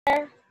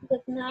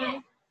Good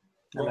night.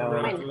 Hello.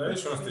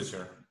 Congratulations,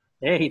 teacher.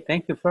 Hey,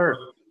 thank you for.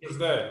 Teacher's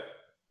Day.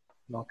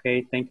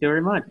 Okay, thank you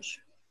very much.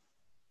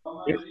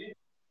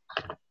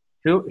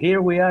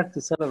 Here we are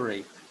to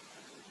celebrate.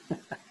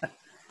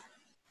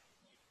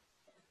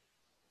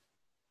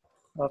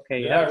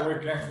 Okay. Yeah,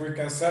 we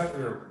can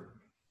celebrate.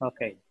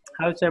 Okay.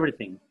 How's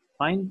everything?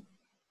 Fine?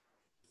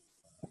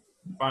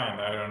 Fine.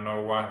 I don't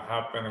know what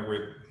happened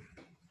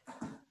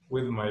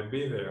with my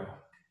video.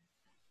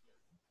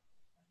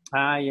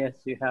 Ah, yes,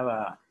 you have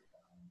a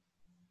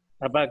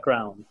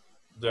background.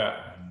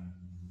 Yeah.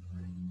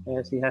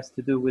 Yes, it has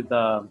to do with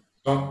the.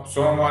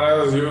 Someone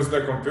else used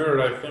the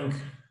computer, I think.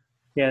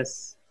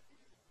 Yes.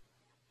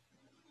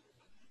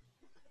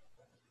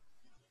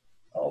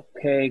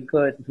 Okay,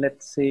 good.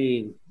 Let's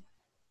see.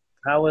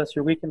 How was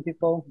your weekend,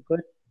 people?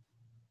 Good?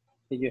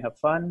 Did you have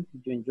fun?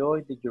 Did you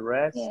enjoy? Did you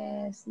rest?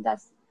 Yes,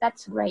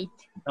 that's great.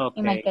 Okay.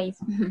 In my case.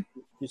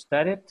 You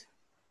studied?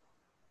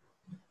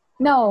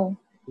 No.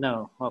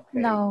 No. Okay.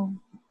 No.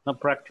 No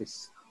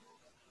practice.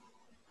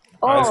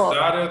 Oh,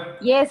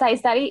 yes, I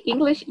study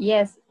English.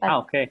 Yes. But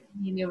okay.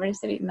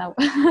 University, no.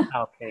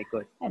 Okay,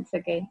 good. That's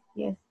okay.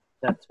 Yes.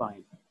 That's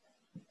fine.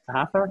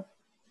 Arthur?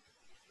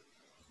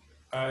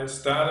 I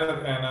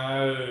started and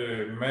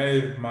I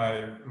made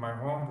my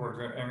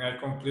homework and I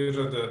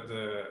completed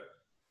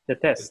the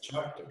test. The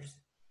chapters.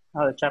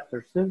 Oh, the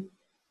chapters too.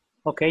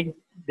 Okay. And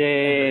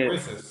the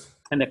quizzes.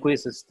 And the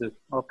quizzes too.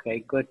 Okay,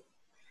 good.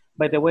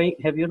 By the way,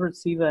 have you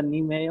received an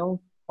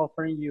email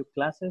offering you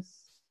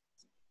classes?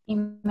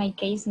 In my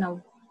case,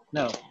 no.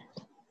 No.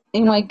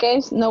 In my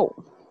case, no.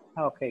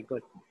 Okay,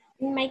 good.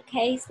 In my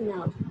case,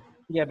 no.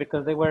 Yeah,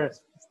 because they were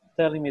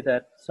telling me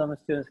that some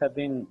students have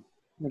been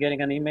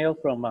getting an email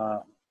from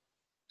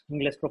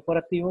Ingles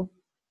Corporativo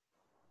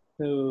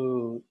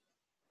to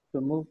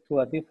move to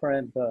a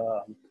different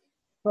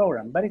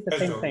program, but it's the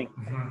same thing.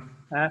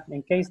 Mm-hmm.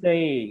 In case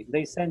they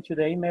send you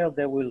the email,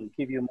 they will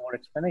give you more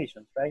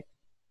explanations, right?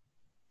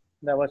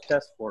 That was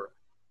just for,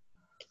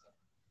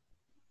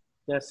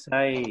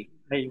 I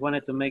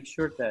wanted to make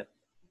sure that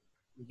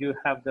you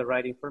have the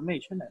right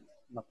information and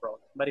no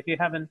problem. But if you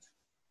haven't,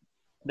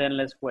 then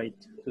let's wait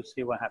to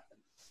see what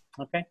happens,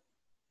 okay?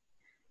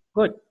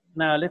 Good,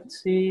 now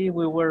let's see,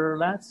 we were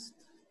last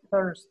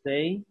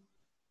Thursday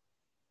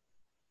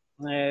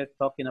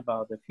talking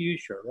about the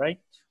future, right?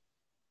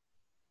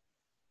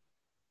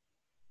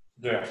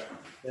 Yeah.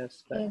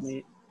 Yes, let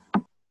me.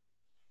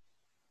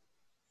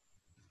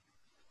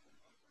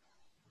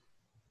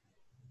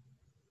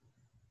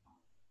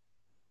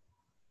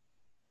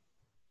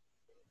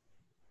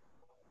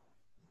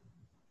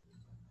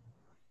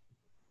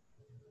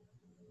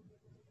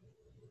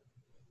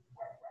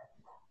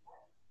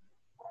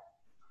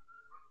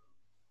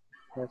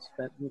 Yes,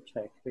 let me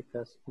check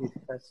because it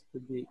has to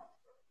be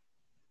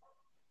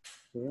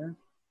here.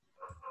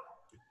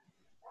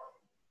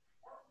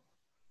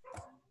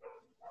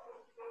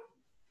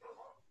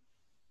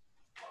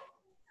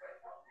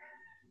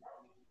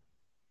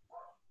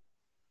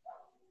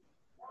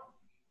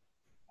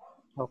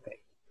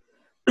 Okay,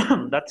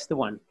 that's the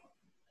one.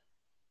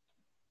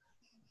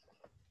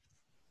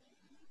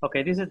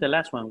 Okay, this is the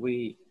last one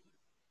we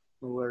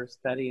were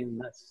studying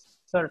last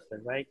Thursday,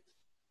 right?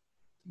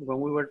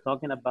 When we were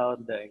talking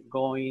about the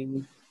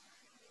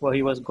what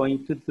he was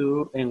going to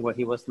do and what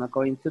he was not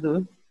going to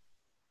do.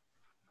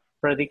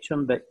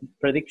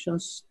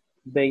 Predictions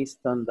based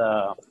on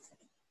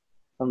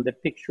the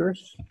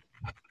pictures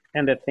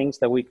and the things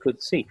that we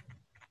could see.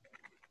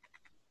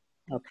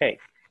 Okay,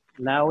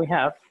 now we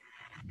have,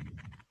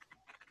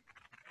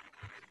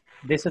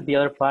 this is the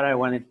other part I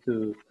wanted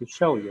to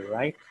show you,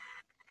 right?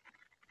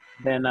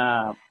 Then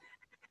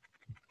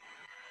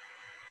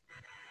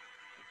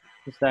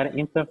is that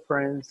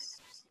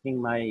interference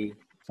in my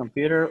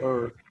computer?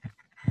 Or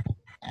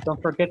don't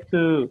forget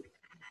to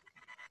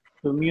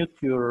mute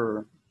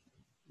your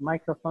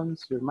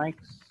microphones, your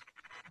mics.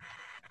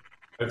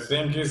 I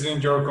think it's in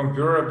your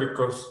computer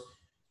because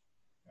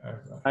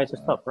I should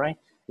stop, right?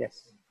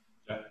 Yes.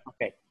 Yeah.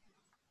 Okay.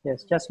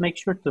 Yes, just make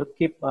sure to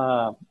keep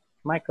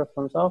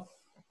microphones off.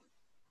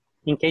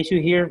 In case you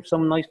hear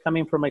some noise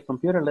coming from my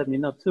computer, let me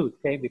know too,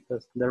 okay?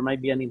 Because there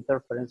might be an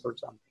interference or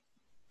something.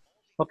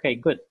 Okay,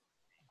 good.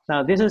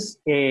 Now this is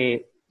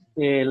a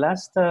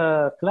last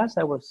class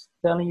I was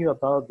telling you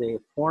about the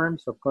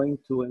forms of going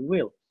to and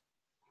will.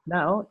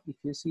 Now, if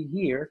you see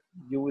here,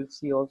 you will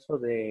see also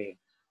the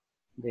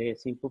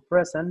simple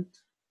present,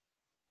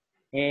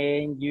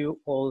 and you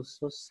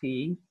also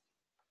see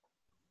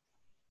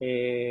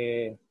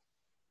the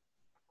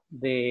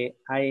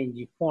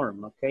ing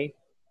form, okay?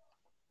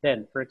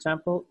 Then, for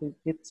example,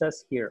 it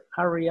says here,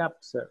 hurry up,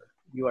 sir,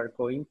 you are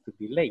going to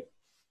be late.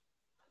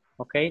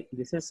 Okay,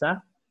 this is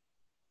a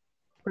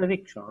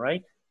prediction,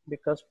 right?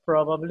 Because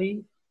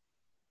probably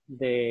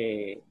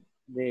the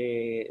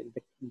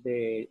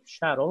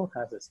shuttle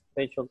has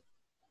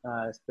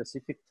a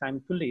specific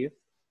time to leave,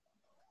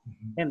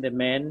 and the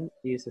man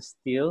is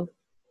still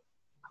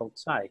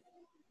outside.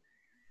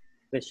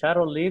 The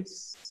shuttle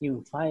leaves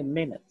in 5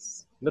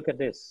 minutes. Look at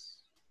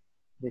this.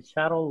 The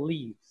shuttle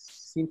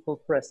leaves simple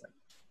present,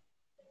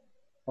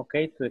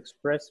 okay, to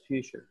express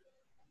future.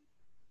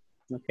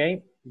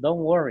 Okay,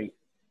 don't worry,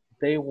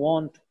 they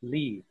won't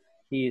leave.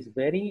 He is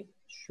very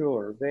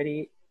sure,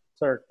 very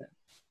certain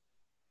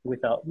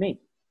without me.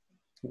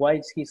 Why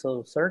is he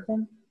so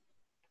certain?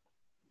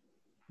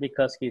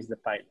 Because he's the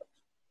pilot,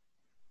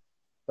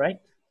 right?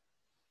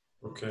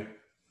 Okay.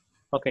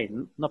 Okay,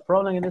 no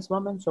problem in this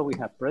moment. So we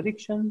have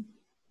prediction.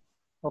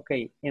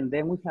 Okay, and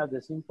then we have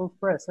the simple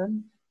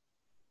present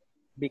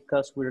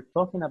because we're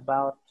talking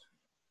about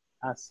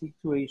a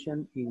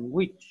situation in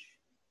which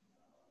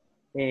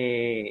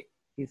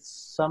it's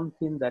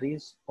something that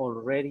is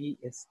already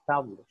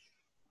established.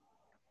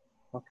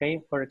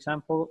 Okay, for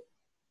example,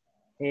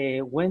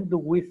 when do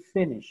we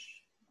finish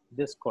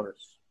this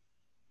course?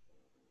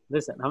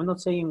 Listen, I'm not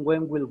saying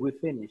when will we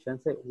finish. I'm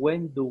saying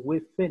when do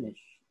we finish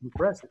in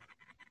present.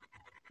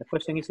 The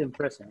question is in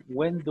present.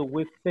 When do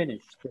we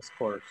finish this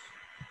course?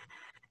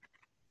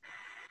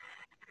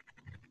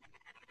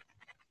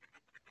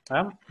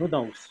 Who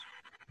knows?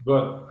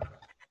 But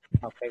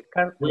Okay,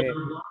 we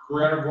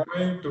are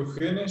going to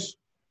finish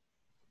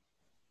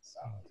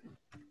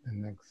the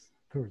next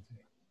Thursday.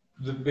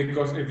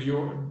 Because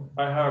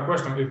I have a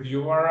question. If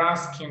you are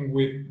asking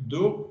with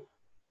do,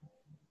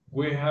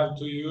 we have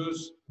to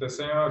use the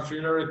same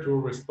auxiliary to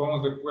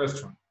respond to the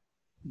question.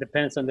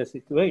 Depends on the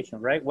situation,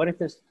 right? What is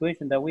the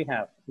situation that we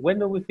have? When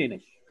do we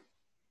finish?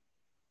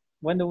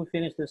 When do we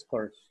finish this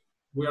course?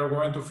 We are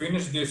going to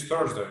finish this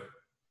Thursday.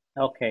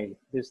 Okay,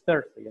 this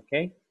Thursday,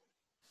 okay?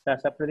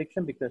 That's a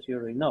prediction because you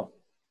already know.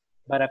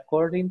 But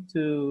according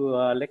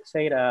to, let's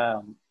say,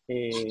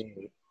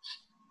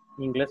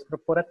 Ingles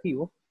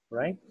Corporativo,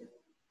 right?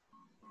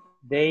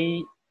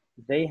 They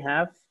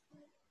have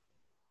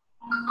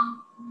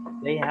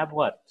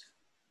what?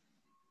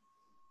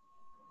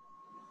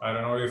 I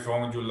don't know if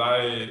on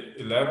July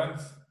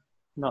 11th.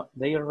 No,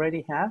 they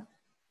already have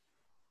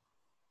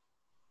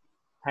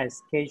a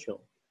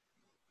schedule.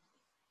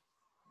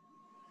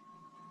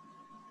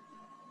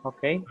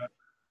 Okay.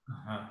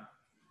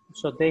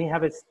 So they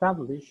have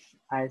established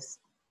a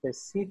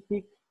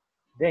specific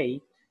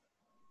date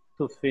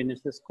to finish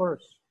this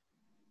course.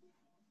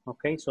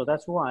 Okay, so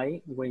that's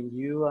why when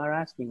you are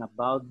asking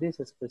about this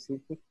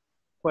specific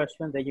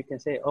question, that you can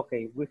say,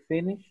 okay, we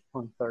finish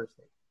on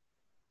Thursday.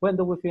 When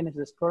do we finish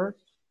this course?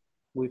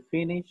 We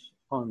finish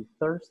on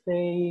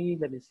Thursday,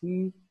 let me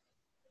see,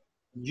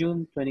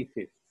 June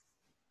 25th.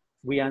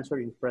 We answer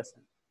in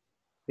present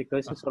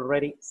because it's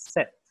already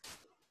set,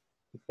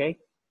 okay?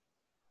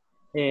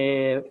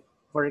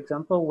 For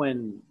example,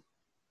 when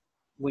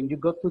you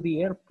go to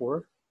the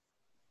airport,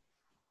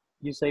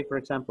 you say, for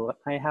example,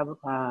 I have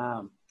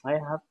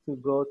to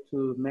go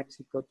to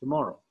Mexico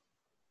tomorrow,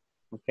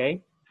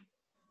 okay?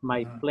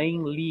 My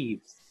plane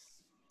leaves,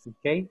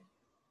 okay?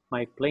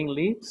 My plane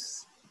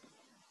leaves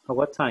at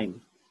what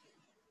time?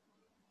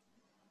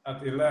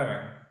 At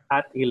 11.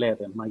 At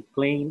 11, my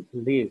plane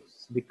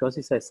leaves because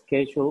it's a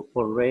schedule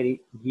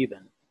already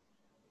given.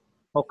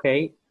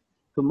 Okay,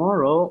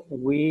 tomorrow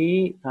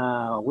we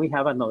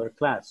have another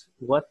class.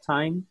 What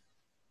time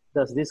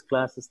does this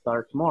class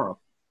start tomorrow?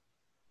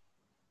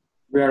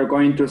 We are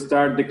going to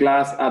start the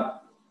class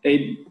at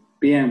 8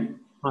 p.m.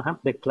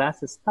 The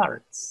class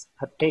starts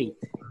at 8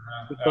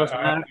 because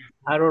are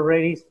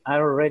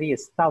already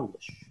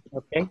established.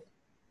 Okay.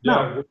 Yeah,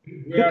 now,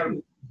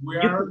 we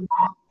are going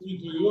to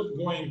use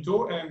going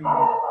to, and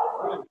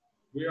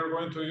we are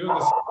going to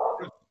use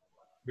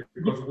the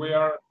because we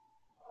are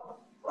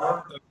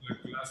the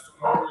class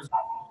tomorrow is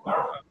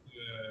start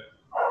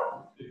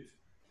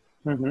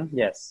at 8.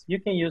 Yes, you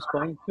can use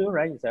going to,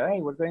 right? You say,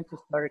 hey, we're going to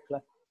start a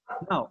class.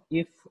 Now,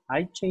 if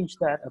I change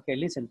that, okay,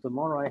 listen,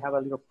 tomorrow I have a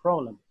little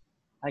problem.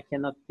 I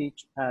cannot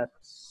teach at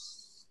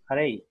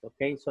 8,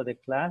 okay? So the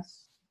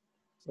class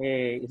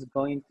is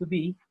going to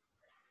be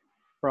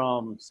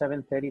from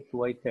 7:30 to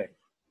 8:30.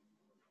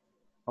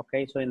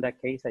 Okay, so in that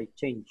case, I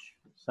change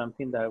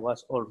something that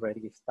was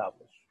already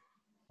established.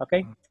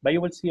 Okay, but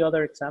you will see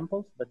other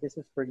examples, but this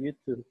is for you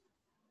to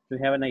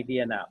have an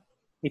idea now.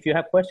 If you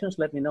have questions,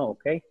 let me know,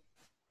 okay?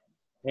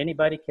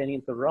 Anybody can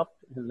interrupt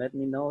and let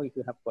me know if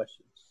you have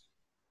questions.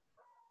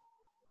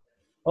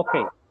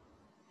 Okay.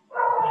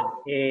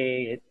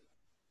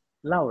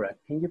 Laura,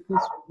 can you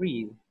please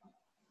read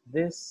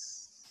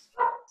this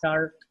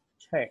chart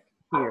check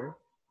here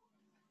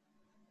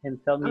and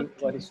tell me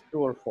what is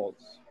true or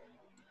false?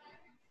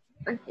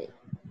 Okay.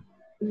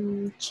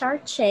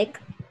 Chart check,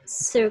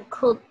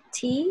 circle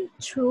T,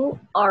 true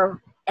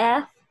or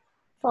F,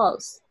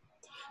 false.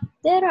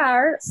 There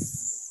are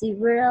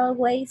several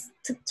ways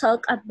to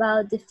talk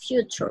about the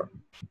future.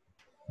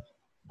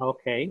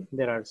 Okay,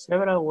 there are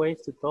several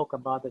ways to talk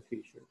about the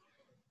future.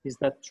 Is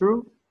that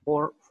true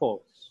or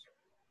false?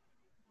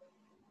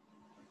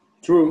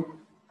 True.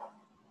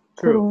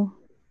 True.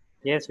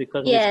 Yes,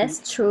 because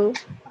true.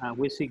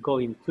 We see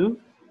going to.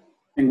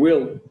 And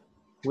will.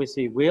 We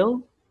see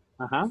will.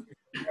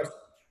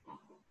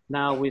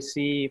 Now we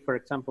see, for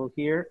example,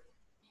 here,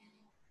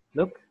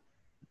 look,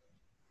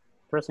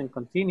 present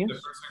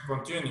continuous. The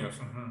present continuous.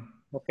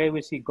 Okay,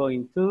 we see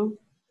going to,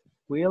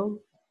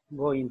 will,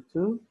 going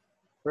to,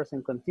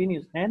 present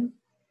continuous, and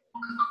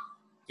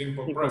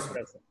Simple simple present.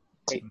 present.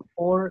 Okay,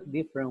 4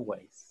 different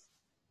ways.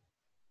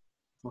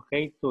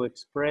 Okay, to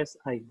express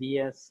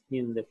ideas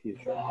in the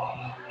future.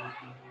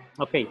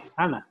 Okay,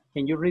 Anna,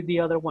 can you read the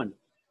other one?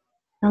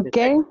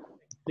 Okay.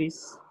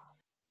 Please.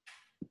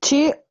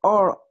 T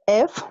or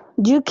F,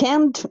 you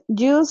can't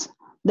use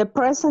the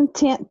present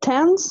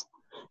tense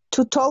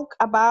to talk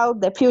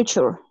about the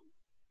future.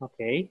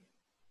 Okay.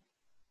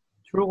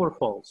 True or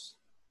false?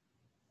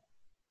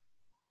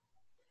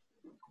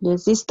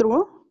 Is this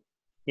true?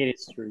 It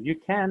is true. You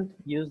can't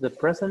use the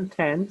present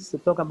tense to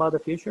talk about the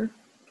future.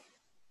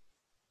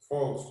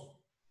 False.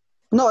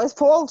 No, it's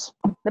false.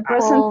 The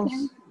present False.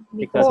 tense.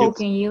 Because you False.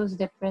 can use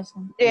the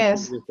present.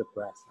 Yes. Use the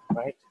present,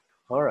 right?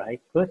 All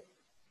right, good.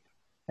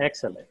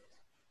 Excellent.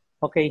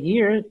 Okay,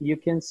 here you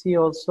can see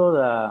also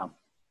the,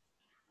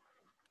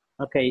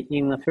 okay,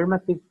 in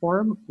affirmative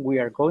form, we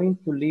are going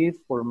to leave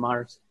for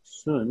Mars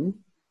soon.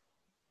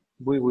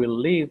 We will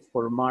leave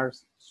for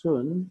Mars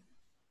soon.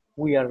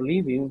 We are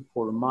leaving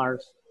for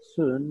Mars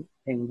soon,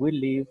 and we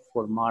leave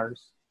for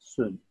Mars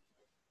soon.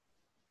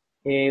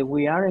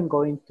 We aren't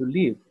going to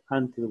leave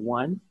until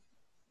 1.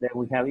 Then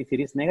we have, if it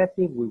is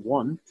negative, we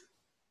won't.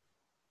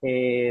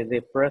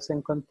 The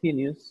present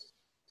continuous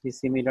is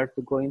similar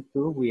to going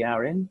to, we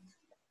aren't.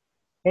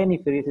 And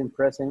if it is in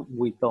present,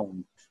 we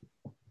don't.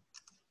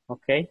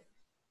 Okay?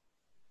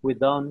 We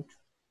don't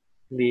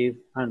leave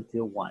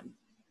until 1.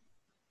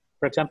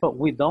 For example,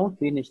 we don't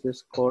finish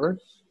this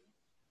course,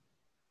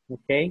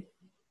 okay,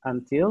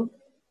 until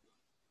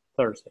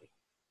Thursday.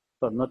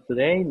 So not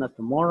today, not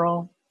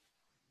tomorrow,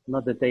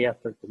 not the day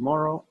after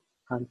tomorrow,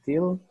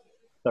 until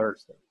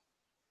Thursday.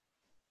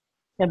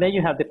 And then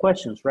you have the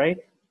questions, right?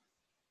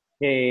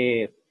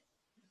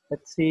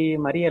 Let's see,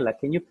 Mariela,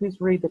 can you please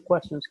read the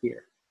questions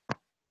here?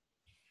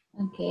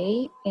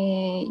 Okay.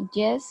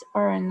 Yes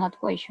or not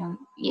question.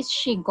 Is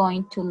she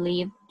going to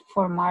leave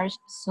for Mars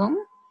soon?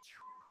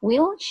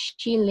 Will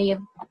she leave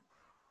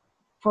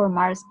for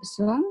Mars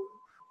soon?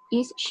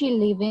 Is she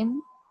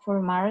leaving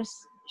for Mars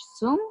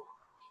soon?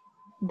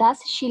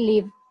 Does she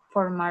leave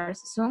for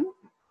Mars soon?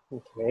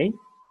 Okay.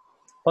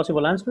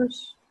 Possible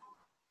answers?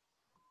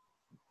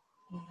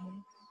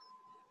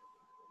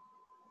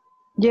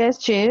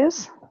 Yes, she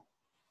is.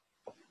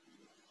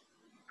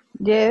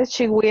 Yes,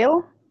 she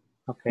will.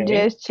 Okay.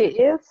 Yes, she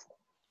is.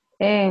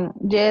 And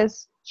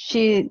yes,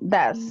 she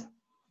does.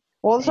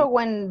 Also,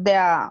 when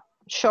the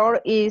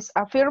short is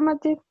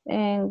affirmative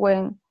and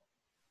when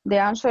the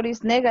answer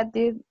is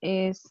negative,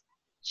 is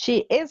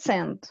she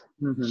isn't.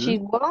 She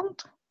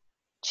won't,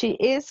 she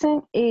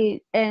isn't,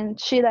 and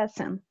she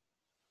doesn't.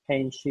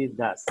 And she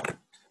doesn't.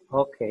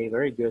 Okay,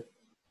 very good.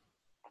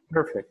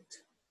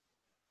 Perfect.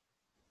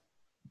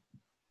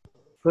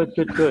 Good,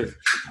 good, good.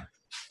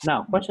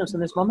 Now, questions in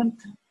this moment?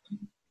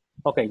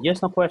 Okay,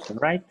 yes, no question,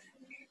 right?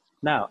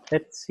 Now,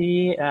 let's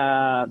see,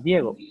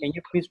 Diego, can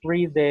you please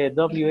read the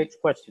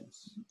WH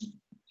questions?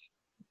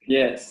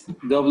 Yes,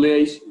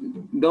 WH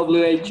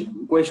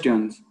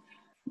questions.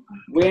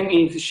 When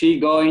is she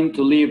going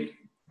to leave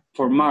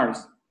for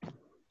Mars?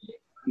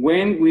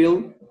 When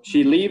will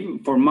she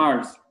leave for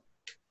Mars?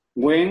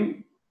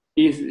 When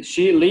is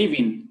she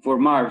leaving for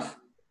Mars?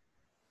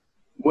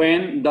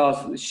 When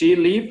does she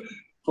leave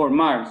for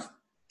Mars?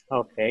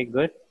 Okay,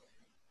 good.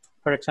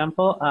 For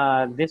example,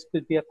 this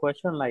could be a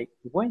question like,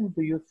 when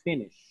do you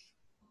finish?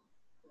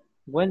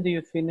 When do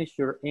you finish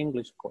your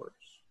English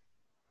course?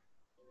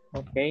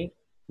 Okay,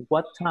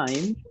 what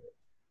time?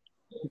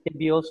 It can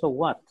be also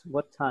what?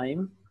 What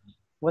time?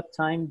 What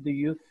time do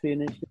you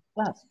finish the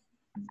class?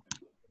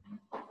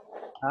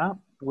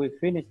 We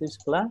finish this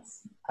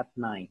class at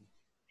 9.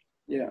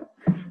 Yeah.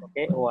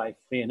 Okay, or I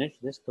finish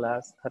this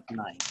class at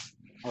 9.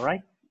 All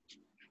right?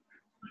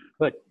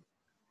 Good.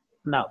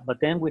 Now, but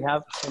then we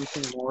have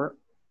something more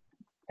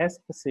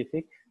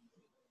specific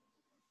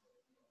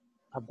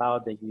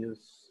about the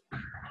use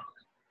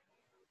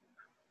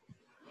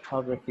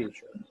of the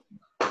future.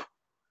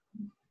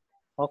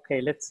 Okay,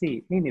 let's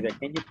see. Ninive,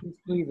 can you please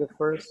read the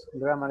first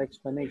grammar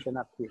explanation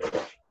up here?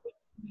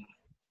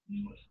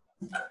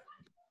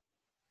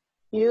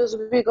 Use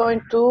be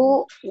going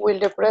to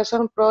with the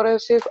present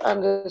progressive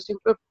and the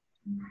simple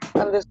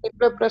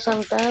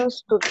present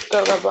tense to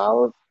talk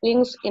about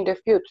things in the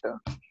future.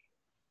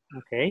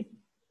 Okay.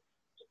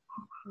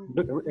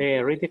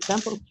 Read the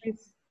example,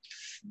 please.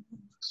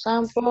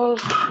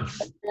 Examples,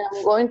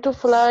 I'm going to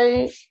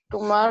fly to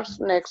Mars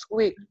next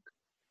week.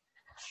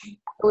 I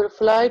will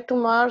fly to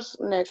Mars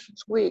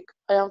next week.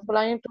 I am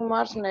flying to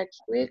Mars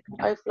next week.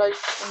 I fly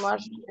to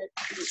Mars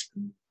next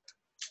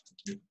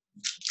week.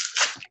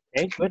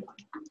 Okay, good.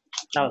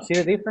 Now, see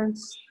the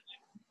difference?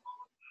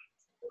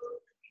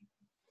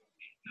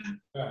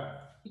 Yeah.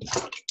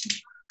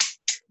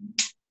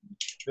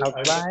 I'm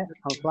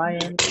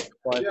flying.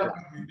 Yeah,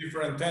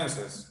 different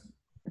tenses.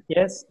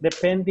 Yes,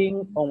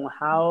 depending on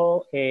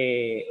how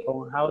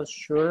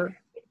sure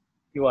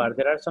you are.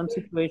 There are some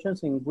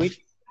situations in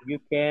which you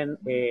can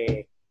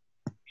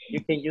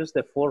use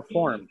the 4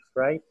 forms,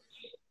 right?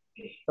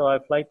 So I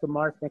fly to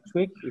Mars next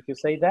week. If you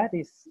say that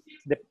is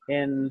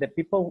and the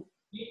people,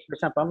 for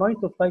example, I'm going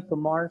to fly to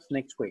Mars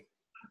next week.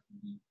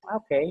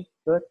 Okay,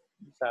 good.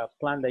 It's a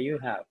plan that you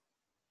have.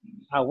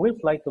 I will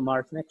fly to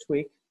Mars next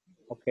week.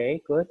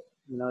 Okay, good.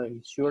 You know,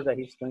 he's sure that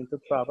he's going to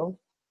travel.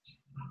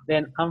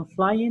 Then I'm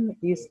flying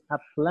is a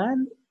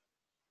plan,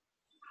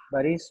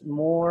 but it's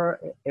more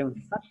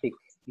emphatic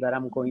that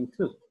I'm going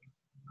to.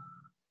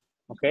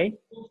 Okay?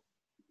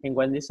 And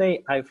when they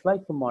say I fly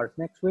to Mars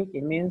next week,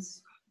 it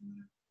means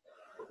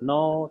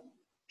no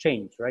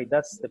change, right?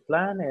 That's the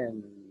plan.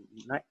 And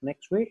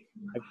next week,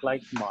 I fly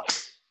to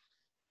Mars.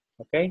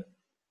 Okay?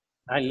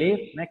 I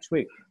leave next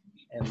week.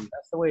 And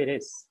that's the way it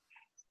is.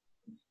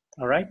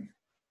 All right?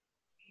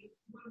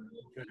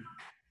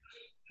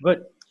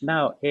 Good.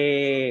 Now,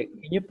 can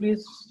you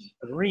please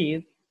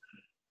read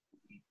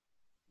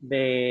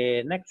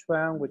the next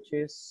one, which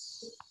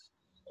is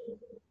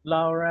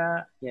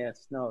Laura?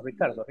 Yes, no,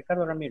 Ricardo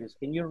Ramirez.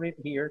 Can you read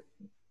here?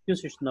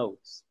 Usage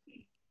notes.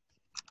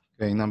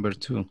 Okay, number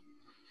 2.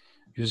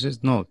 Usage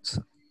notes.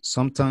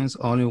 Sometimes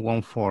only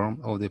one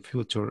form of the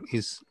future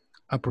is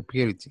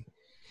appropriate,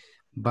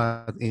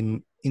 but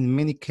in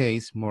many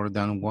cases, more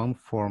than one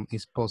form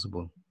is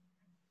possible.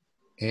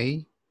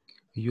 A,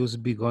 use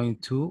be going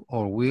to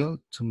or will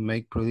to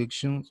make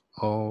predictions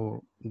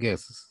or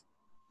guesses.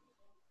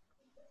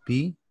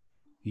 B,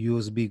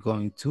 use be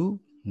going to,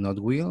 not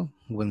will,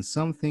 when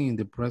something in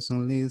the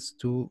present leads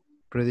to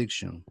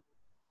prediction.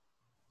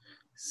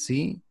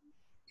 C,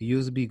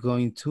 use be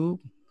going to,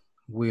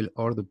 will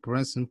or the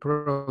present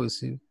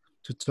progressive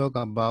to talk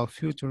about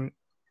future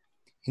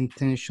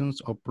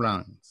intentions or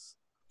plans.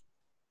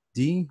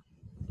 D,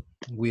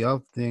 we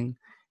often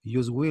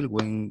use will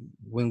when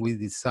we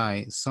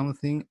decide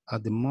something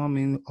at the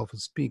moment of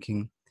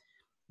speaking.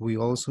 We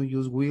also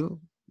use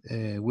will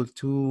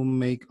to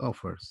make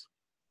offers.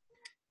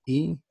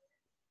 E,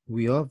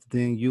 we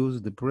often use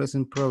the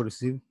present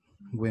progressive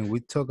when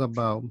we talk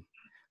about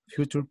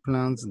future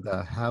plans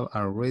that have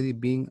already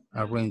been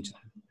arranged.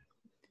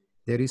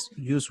 There is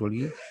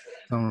usually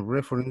some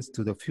reference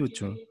to the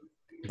future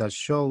that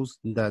shows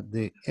that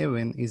the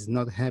event is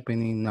not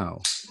happening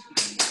now.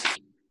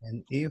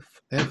 And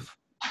if F,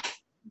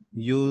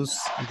 use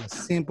the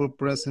simple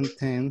present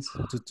tense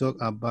to talk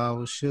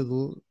about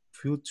scheduled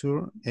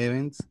future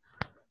events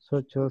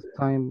such as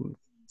I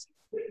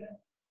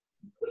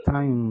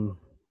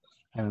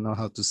don't know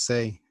how to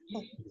say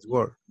this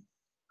word,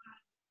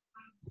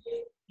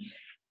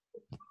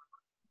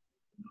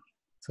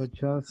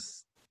 such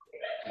as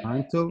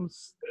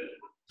timetables.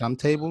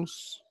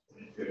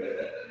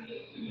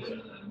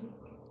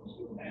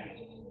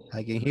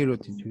 I can hear you,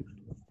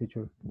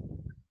 teacher.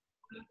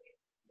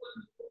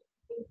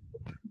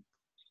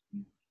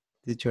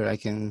 Teacher, I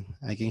can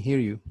hear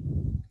you.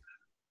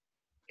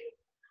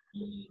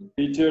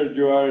 Teacher,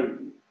 you are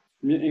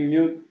in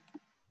mute.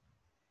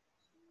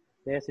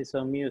 Yes, it's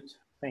on mute.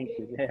 Thank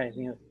you. Yeah, I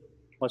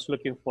was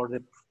looking for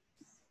the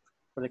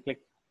click.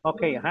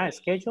 Okay,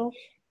 schedules.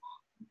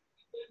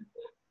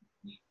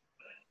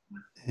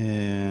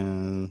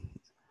 And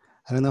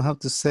I don't know how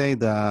to say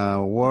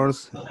the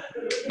words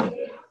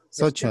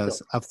such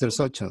as, after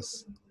such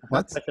as.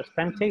 What? Such as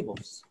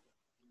timetables.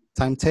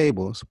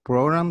 Timetables,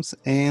 programs,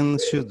 and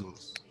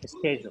schedules.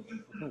 Schedule.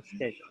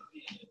 Schedule.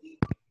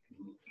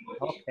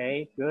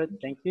 Okay, good.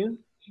 Thank you.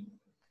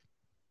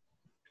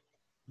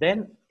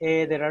 Then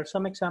there are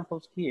some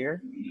examples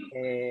here.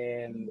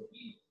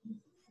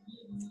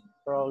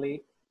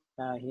 Probably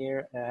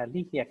here,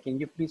 Ligia, can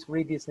you please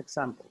read these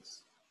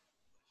examples?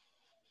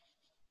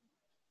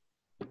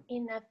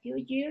 In a few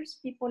years,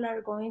 people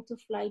are going to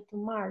fly to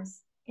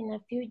Mars. In a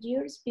few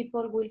years,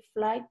 people will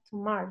fly to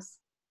Mars.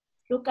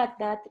 Look at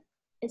that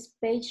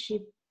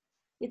spaceship.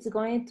 It's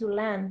going to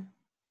land.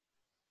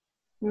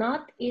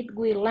 Not it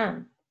will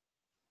land.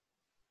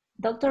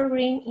 Dr.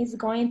 Green is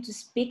going to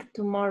speak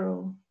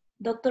tomorrow.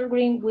 Dr.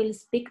 Green will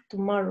speak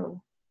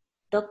tomorrow.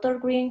 Dr.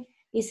 Green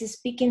is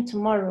speaking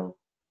tomorrow.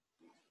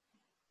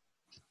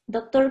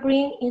 Dr.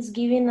 Green is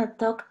giving a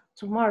talk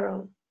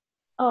tomorrow.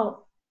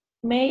 Oh,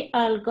 may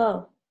I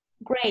go?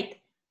 Great,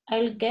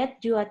 I'll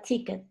get you a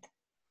ticket.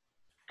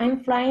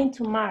 I'm flying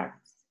to Mars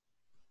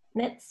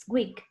next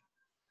week.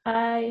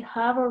 I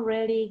have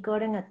already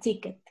gotten a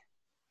ticket.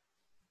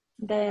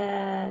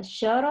 The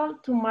shuttle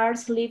to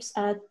Mars leaves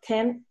at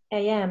 10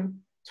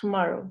 a.m.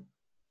 tomorrow.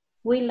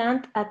 We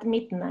land at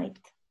midnight.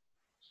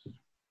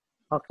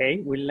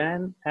 Okay, we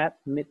land at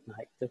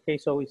midnight. Okay,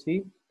 so we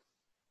see,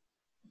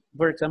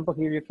 for example,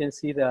 here you can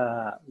see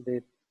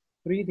the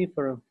three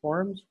different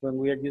forms when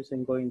we are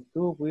using going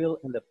to, will,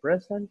 and the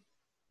present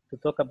to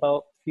talk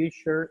about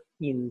future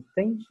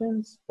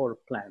intentions or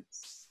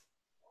plans.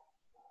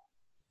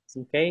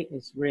 Okay,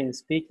 it's Green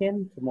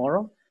speaking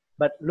tomorrow,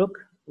 but look,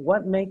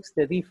 what makes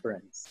the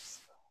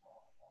difference?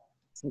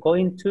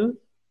 Going to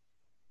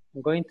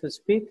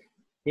speak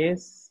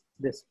is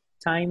the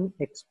time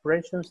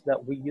expressions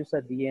that we use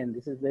at the end.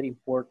 This is very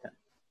important.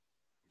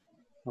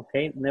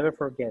 Okay, never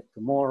forget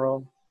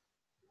tomorrow.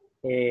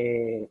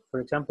 For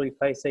example,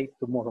 if I say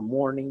tomorrow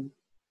morning,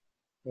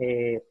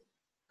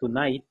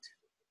 tonight.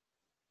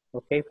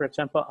 Okay, for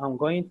example, I'm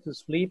going to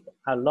sleep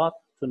a lot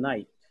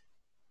tonight.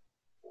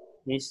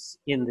 It's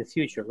in the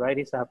future, right?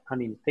 It's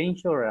an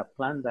intention or a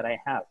plan that I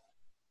have.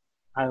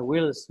 I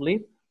will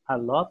sleep a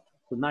lot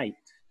tonight.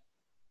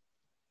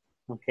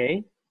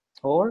 Okay,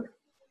 or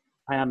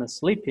I am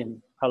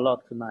sleeping a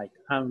lot tonight.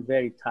 I'm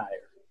very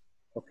tired.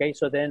 Okay,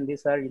 so then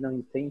these are,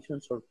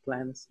 intentions or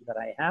plans that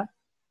I have.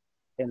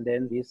 And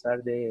then these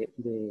are the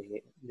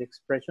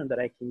expression that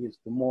I can use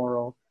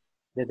tomorrow,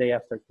 the day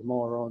after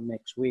tomorrow,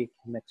 next week,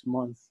 next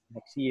month,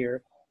 next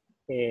year,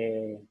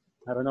 I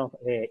don't know,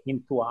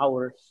 in 2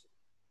 hours.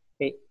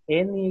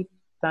 Any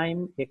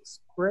time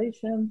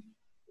expression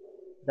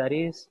that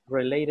is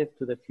related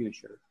to the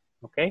future,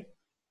 okay?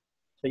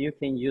 So you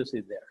can use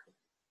it there.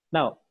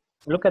 Now,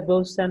 look at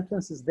those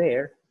sentences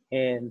there,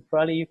 and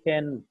probably you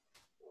can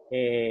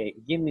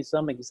give me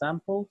some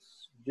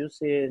examples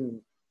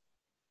using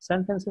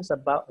sentences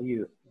about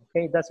you,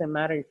 okay? It doesn't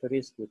matter if it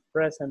is with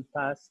present,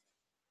 past,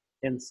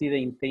 and see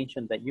the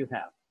intention that you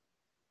have.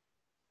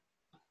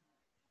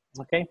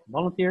 Okay,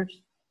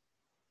 volunteers?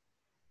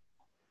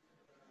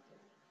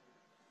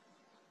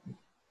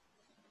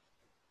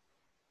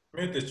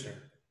 Me, teacher.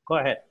 Go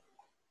ahead.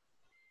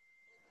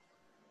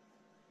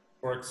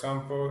 For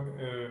example,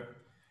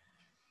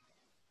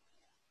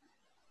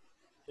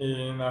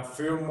 in a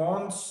few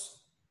months,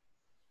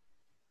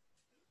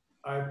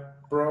 I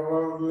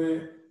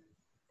probably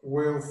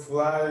will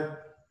fly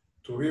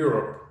to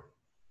Europe.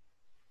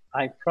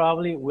 I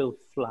probably will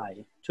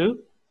fly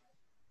to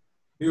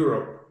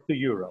Europe.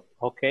 Europe,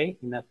 okay,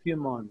 in a few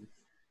months.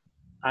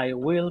 I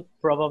will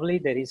probably,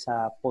 there is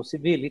a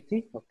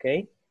possibility,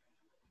 okay,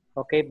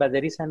 okay, but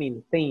there is an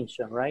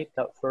intention, right,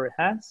 that for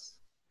has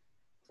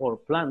or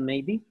plan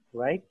maybe,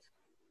 right,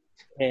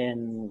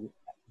 and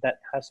that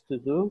has to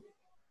do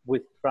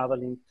with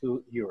traveling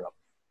to Europe.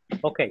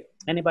 Okay,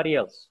 anybody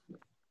else?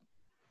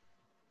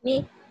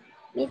 Me,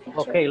 teacher.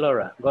 Okay,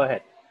 Laura, go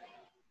ahead.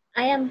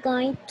 I am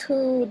going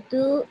to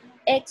do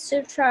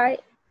exercise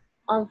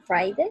on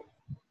Friday.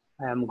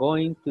 I am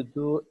going to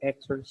do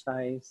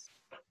exercise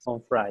on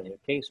Friday,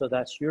 okay, so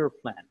that's your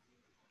plan,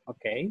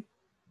 okay.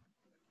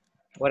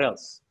 What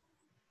else?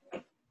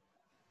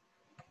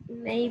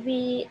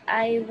 Maybe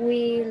I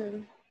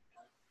will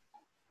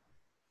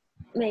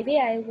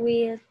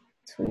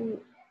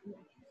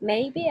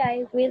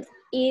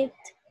eat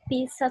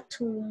pizza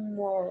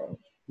tomorrow.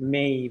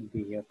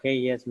 Maybe, okay,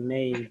 yes,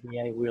 maybe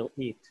I will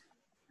eat.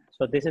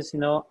 So this is,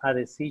 a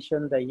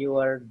decision that you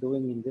are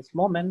doing in this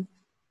moment,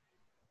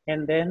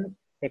 and then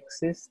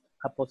exists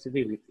a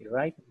possibility,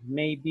 right?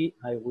 Maybe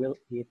I will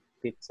eat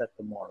pizza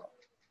tomorrow.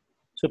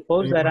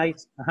 Suppose that I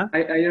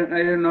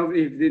don't know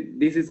if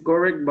this is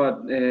correct,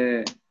 but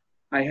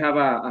I have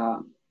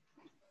a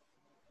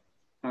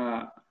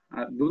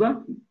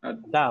duda, a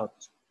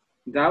doubt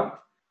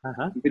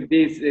with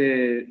this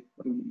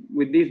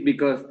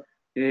because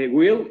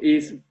will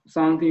is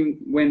something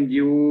when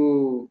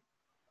you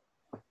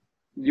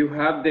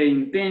have the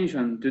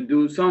intention to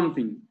do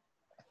something,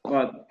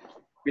 but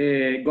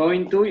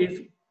going to is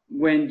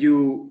when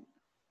you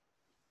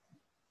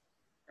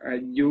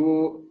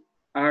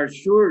are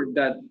sure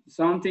that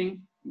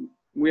something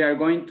we are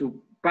going to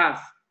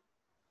pass.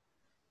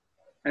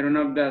 I don't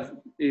know if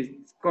that is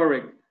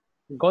correct.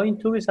 Going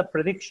to is a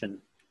prediction,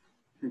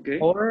 okay,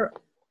 or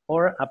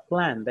a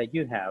plan that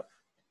you have.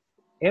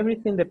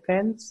 Everything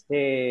depends.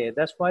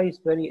 That's why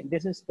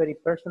this is very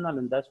personal,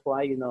 and that's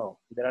why,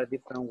 there are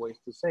different ways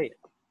to say it.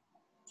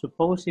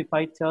 Suppose if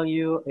I tell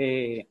you,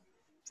 I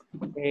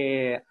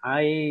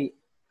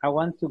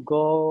want to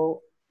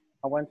go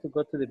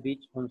to the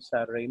beach on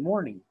Saturday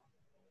morning,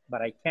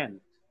 but I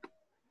can't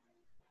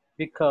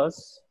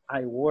because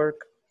I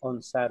work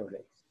on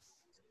Saturdays.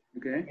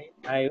 Okay.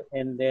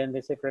 And then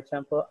they say, for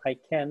example, I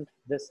can't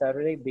this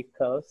Saturday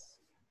because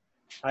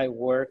I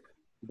work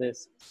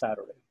this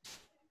Saturday.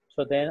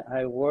 So then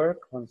I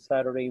work on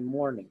Saturday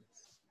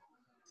mornings.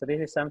 So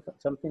this is something,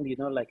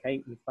 like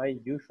if I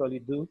usually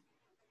do.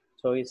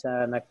 So it's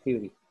an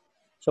activity.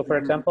 So for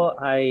example,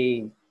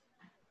 I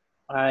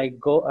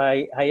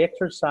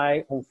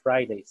exercise on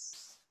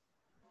Fridays.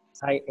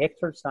 I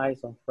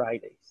exercise on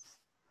Fridays.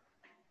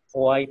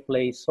 Or I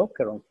play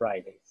soccer on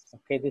Fridays.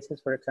 Okay, this is,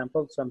 for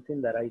example,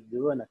 something that I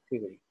do, an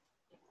activity.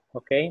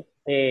 Okay,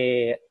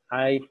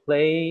 I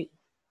play,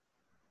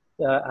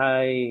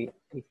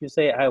 if you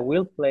say I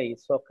will play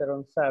soccer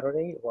on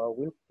Saturday or I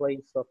will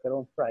play soccer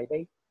on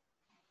Friday,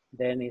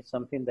 then it's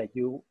something that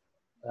you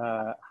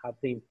have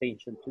the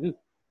intention to do.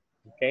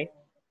 Okay,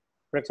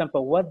 for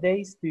example, what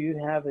days do you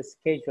have a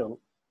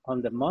schedule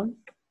on the month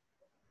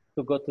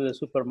to go to the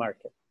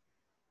supermarket?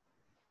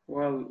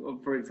 Well,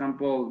 for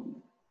example,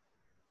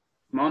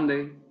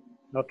 Monday.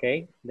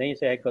 Okay, then you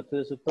say I go to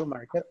the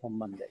supermarket on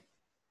Monday.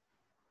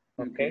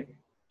 Okay,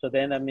 so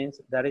then that means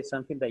that is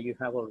something that you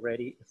have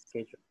already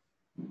scheduled.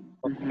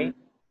 Okay,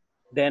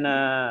 then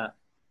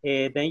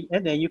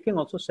then you can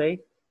also say,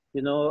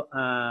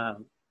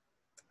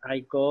 I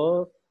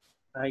go,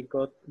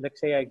 let's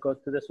say I go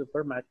to the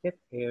supermarket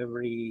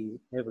every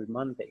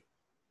Monday.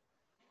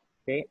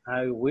 Okay,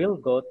 I will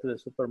go to the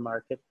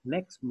supermarket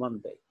next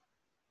Monday.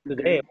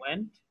 Today I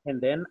went, and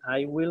then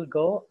I will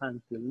go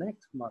until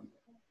next Monday.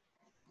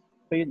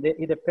 So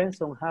it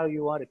depends on how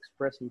you are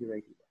expressing your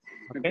ideas.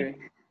 Okay?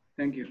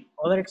 Thank you.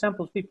 Other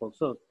examples, people.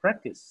 So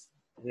practice.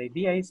 The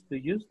idea is to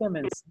use them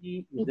and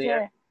see if they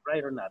are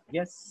right or not.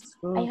 Yes?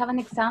 I have an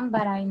exam,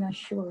 but I'm not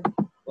sure.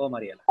 Oh,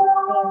 Mariela.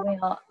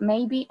 Well,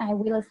 maybe I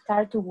will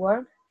start to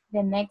work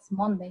the next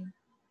Monday.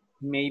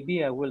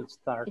 Maybe I will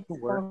start to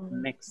work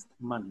next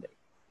Monday.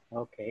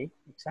 Okay,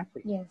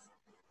 exactly. Yes.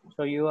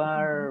 So you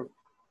are,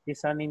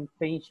 it's an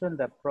intention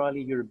that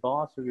probably your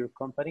boss or your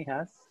company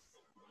has,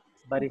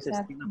 but it's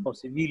still a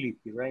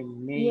possibility, right?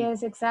 Maybe.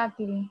 Yes,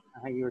 exactly.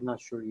 You're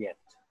not sure yet.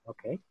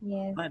 Okay.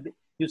 Yes. But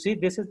you see,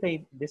 this is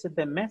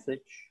the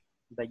message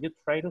that you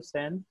try to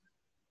send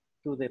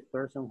to the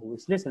person who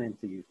is listening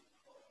to you.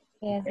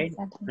 Yes, Okay?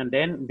 exactly. And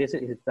then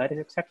that is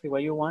exactly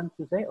what you want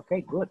to say.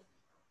 Okay, good.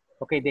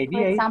 Okay, the idea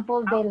For example,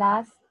 is,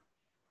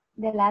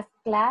 the last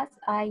class,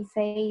 I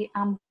say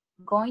I'm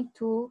going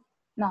to,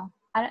 no,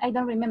 I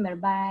don't remember,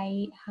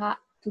 but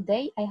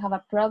today I have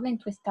a problem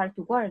to start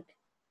to work.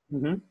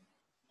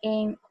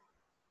 And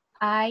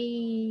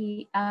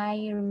I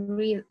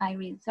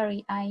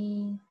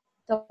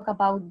talk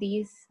about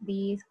this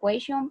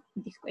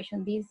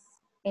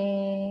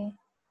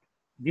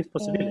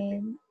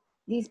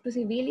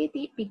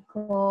possibility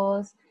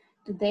because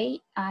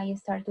today I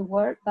start to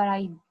work, but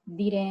I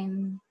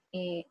didn't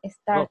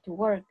start to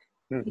work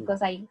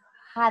because I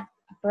had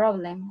a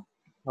problem.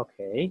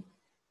 Okay.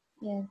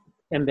 Yes.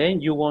 And then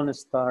you want to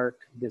start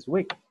this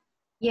week.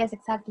 Yes,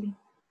 exactly.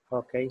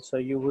 Okay, so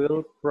you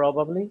will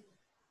probably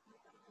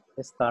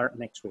start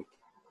next week.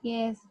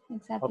 Yes,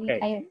 exactly. Okay.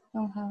 I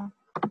don't have.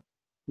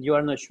 You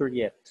are not sure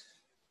yet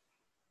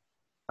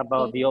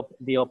about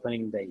the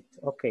opening date.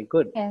 Okay,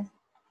 good. Yes.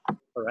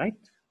 All right.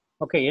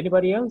 Okay,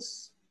 anybody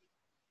else?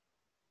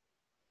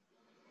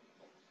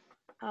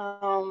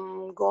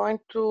 I'm going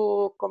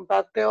to come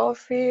back the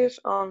office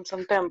on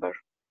September.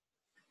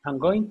 I'm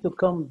going to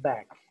come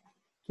back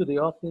to the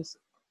office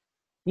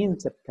in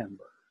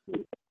September.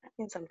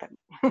 In September.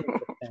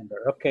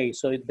 Okay,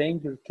 so then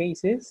your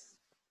case is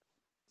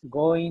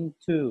going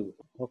to.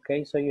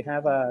 Okay, so you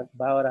have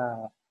about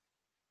a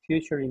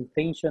future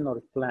intention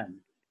or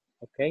plan.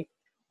 Okay,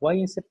 why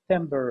in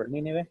September,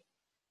 Nineveh?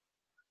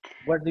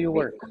 Where do you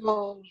work?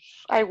 Because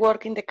I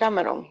work in the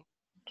Cameron.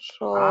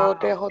 So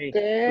the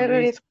hotel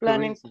is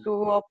planning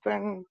to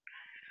open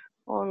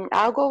on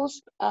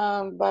August,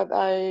 but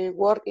I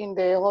work in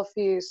the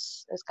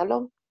office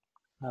Escalon.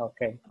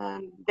 Okay.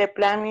 And the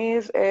plan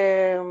is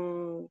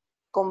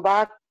come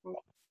back,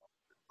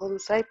 how do you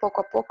say,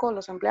 poco a poco,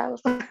 los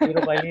empleados.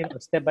 Little by little,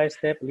 step by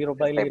step, little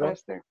by Step little. by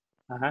step.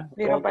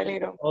 Little by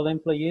little. All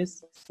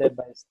employees, step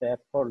by step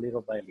or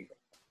little by little.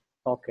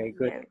 Okay,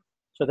 good. Yeah.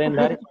 So then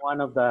that is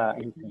one of the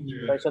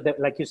intentions. Right? So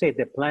like you say,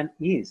 the plan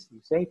is,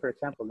 you say, for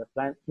example, the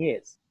plan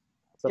is,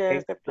 it's okay,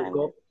 Yes, the plan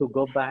to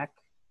go back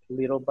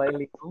little by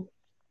little,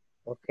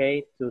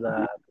 okay, to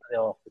the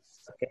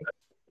office, okay?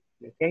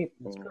 Okay,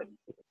 that's good.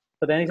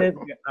 So then he said,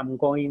 I'm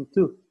going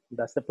to,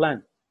 that's the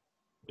plan.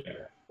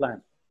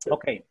 Plan.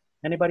 Okay,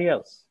 anybody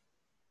else?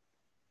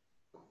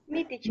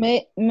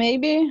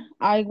 Maybe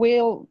I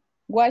will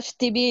watch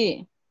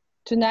TV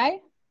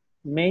tonight.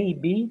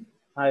 Maybe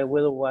I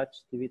will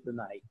watch TV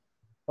tonight.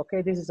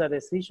 Okay, this is a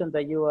decision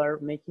that you are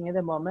making at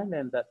the moment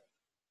and that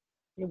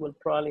it will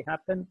probably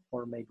happen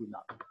or maybe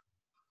not.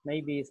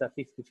 Maybe it's a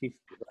 50-50,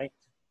 right?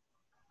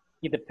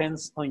 It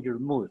depends on your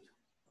mood.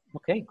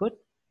 Okay, good.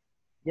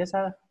 Yes,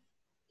 Ada?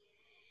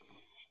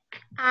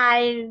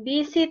 I'll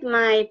visit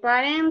my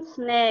parents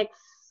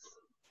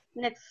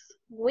next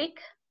week.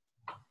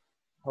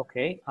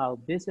 Okay, I'll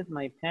visit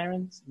my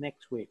parents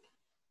next week.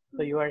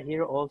 So you are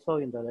here also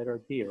in the letter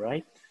D,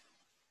 right?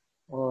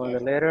 Or the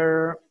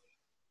letter,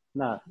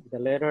 no, the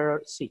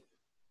letter C.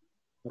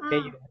 Okay,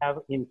 you have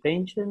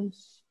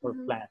intentions or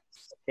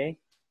plans, okay?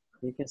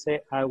 You can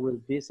say, I will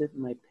visit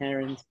my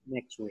parents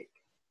next week.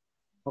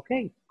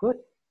 Okay, good.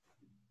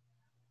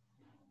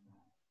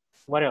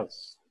 What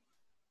else?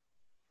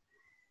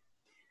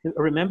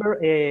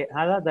 Remember,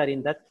 Ada, that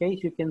in that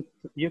case,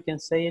 you can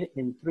say it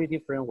in 3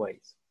 different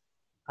ways.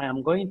 I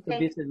am going to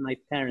visit my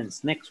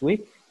parents next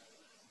week.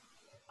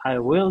 I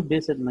will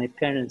visit my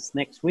parents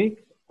next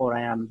week, or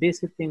I am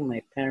visiting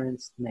my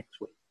parents next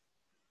week.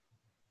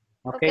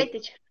 Okay,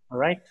 teacher. All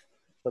right.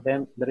 So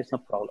then there is no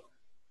problem.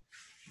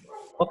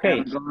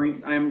 Okay.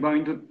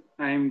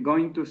 I'm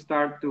going to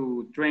start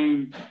to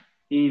train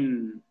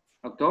in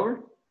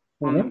October.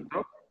 In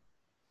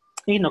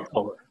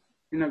October.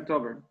 In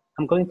October.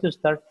 I'm going to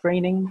start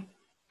training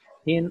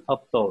in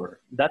October.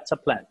 That's a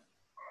plan.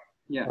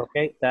 Yeah.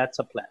 Okay, that's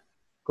a plan.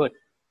 Good.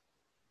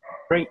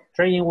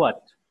 Training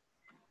what?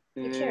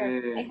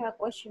 Teacher, I have a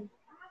question.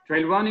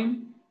 Trail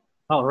running.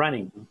 Oh,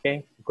 running.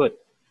 Okay, good.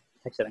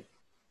 Excellent.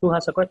 Who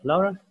has a question?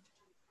 Laura?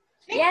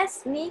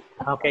 Yes, me.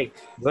 Okay,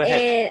 go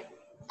ahead.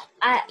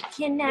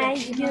 Can I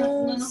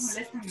use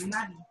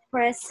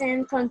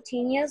present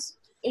continuous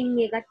in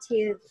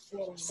negative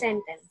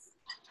sentence?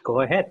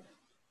 Go ahead.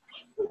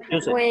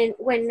 Use it.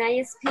 When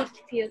I speak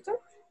future,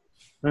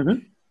 Mm-hmm.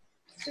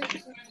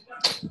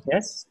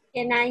 Yes.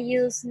 can I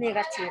use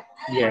negative?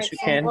 Yes, For you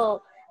can.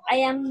 example, I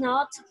am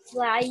not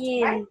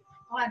flying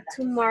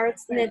to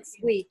Mars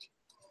next week.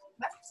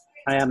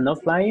 I am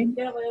not flying.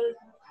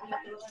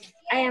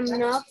 I am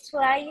not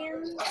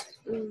flying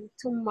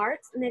to Mars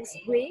next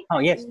week. Oh,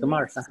 yes, to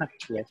Mars.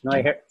 Yes. No,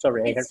 I heard.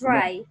 Sorry, I heard. It's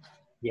right.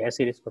 Yes,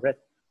 it is correct.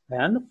 I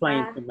am not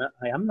flying to.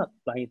 I am not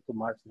flying to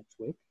Mars next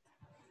week.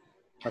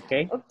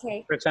 Okay.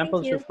 Okay. For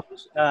example, Thank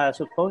you.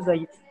 suppose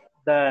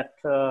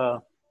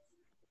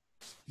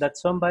that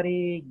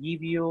somebody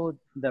give you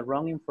the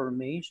wrong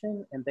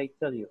information and they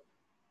tell you,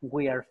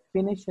 we are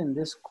finishing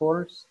this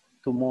course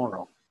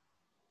tomorrow.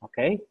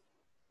 Okay.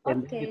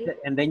 Okay.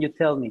 And then you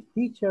tell me,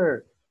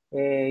 teacher,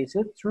 is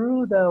it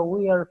true that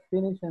we are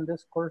finishing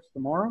this course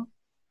tomorrow?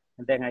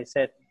 And then I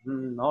said,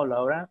 no,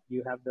 Laura,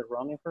 you have the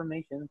wrong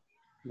information.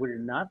 We're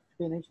not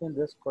finishing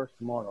this course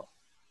tomorrow.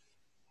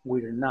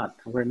 We're not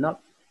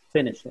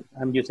finishing.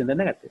 I'm using the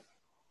negative.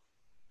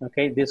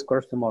 Okay, this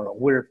course tomorrow.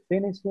 We're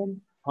finishing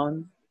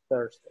on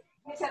Thursday.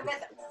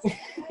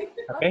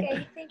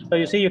 Okay, so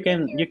you see, you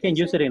can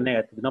use it in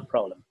negative, no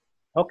problem.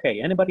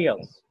 Okay, anybody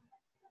else?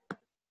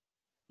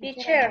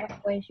 Teacher.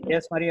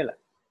 Yes, Mariela.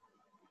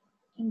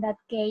 In that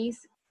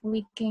case,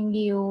 we can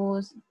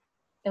use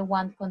the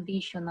one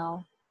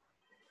conditional.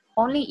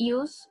 Only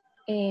use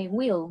a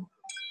will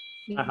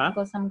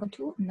because I'm going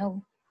to.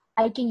 No,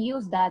 I can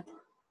use that.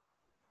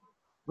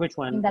 Which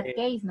one? In that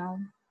case, no.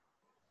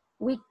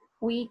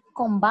 We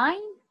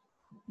combine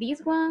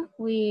this one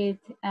with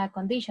a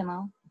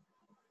conditional.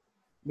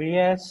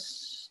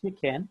 Yes, you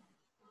can.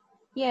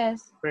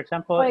 Yes. For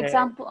example.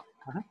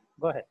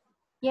 Go ahead.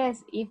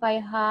 Yes, if I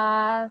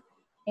have,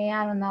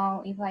 I don't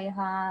know, if I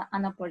have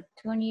an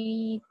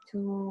opportunity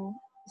to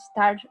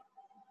start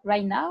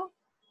right now,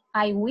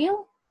 I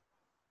will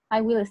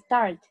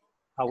start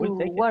I will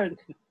to take work.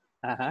 It.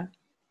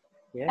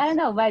 Yes. I don't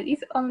know, but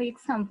it's only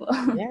example.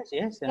 Yes.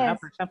 Yes.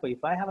 For example,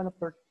 if I have an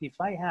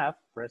opportunity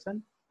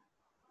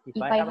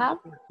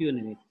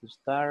to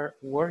start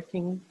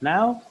working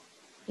now,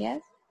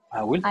 yes,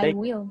 I will I take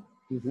will.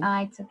 it.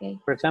 It's okay.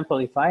 For example,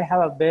 if I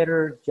have a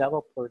better job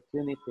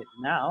opportunity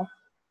now,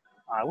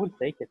 I will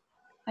take it.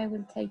 I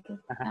will take it.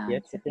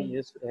 Yes, you can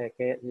use.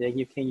 Then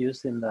you can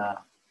use in the,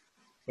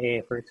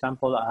 for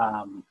example,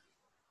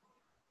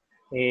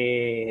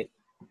 the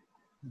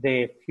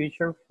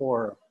future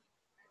for.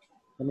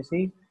 Let me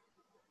see.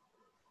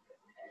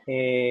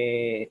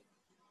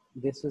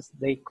 This is,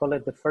 they call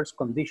it the first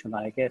condition,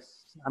 I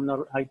guess.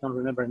 I don't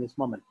remember in this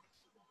moment.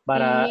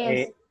 But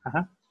yes.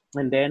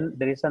 And then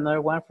there is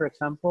another one, for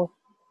example,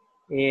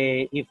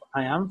 if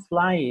I am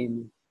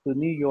flying to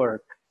New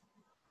York,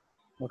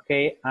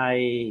 okay,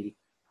 I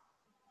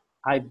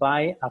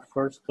buy a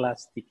first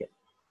class ticket.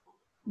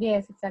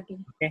 Yes, exactly.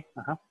 Okay,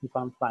 if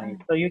I'm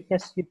flying. So you can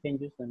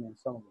use them in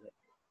some of it.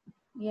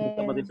 Yes.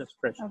 Some of these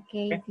expressions.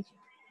 Okay.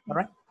 All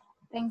right.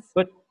 Thanks.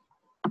 Good.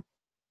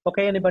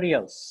 Okay, anybody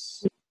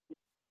else?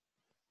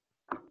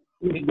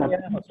 Yeah,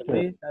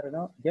 I don't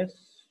know. Yes.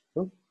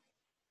 Who?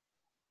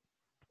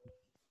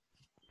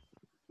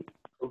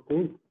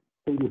 Okay.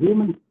 Can you hear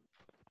me?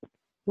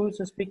 Who's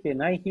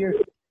speaking? I hear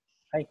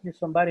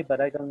somebody,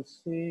 but I don't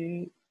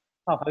see.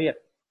 Oh, Javier.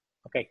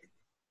 Okay.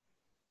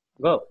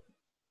 Go.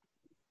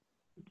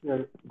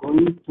 We're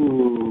going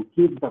to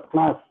give the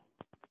class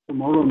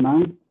tomorrow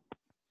night.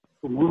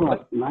 Tomorrow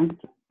at night.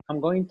 I'm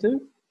going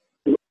to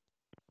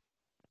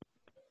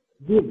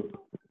give.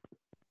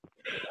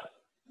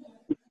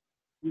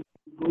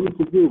 Going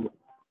to give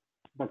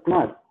the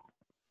class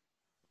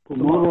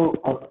tomorrow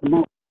at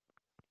night.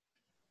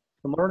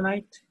 Tomorrow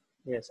night?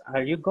 Yes.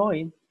 Are you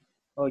going?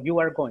 Oh, you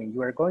are going.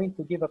 You are going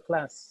to give a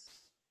class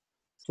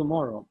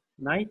tomorrow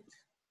night?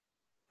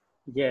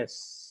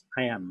 Yes,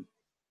 I am.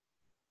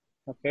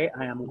 Okay,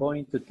 I am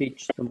going to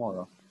teach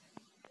tomorrow.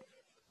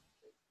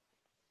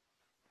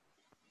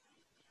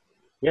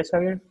 Yes,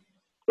 Javier?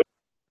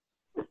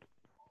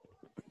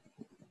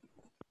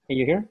 Can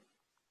you hear?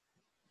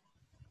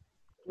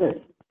 Yes.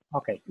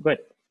 Okay, good.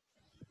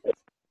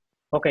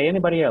 Okay,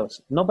 anybody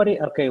else? Nobody?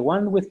 Okay,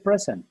 one with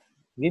present.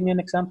 Give me an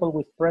example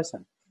with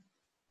present.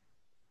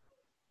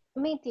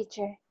 Me,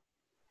 teacher.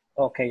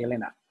 Okay,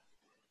 Elena.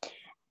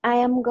 I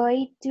am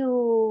going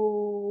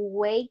to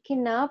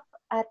waking up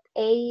at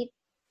 8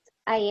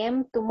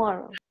 a.m.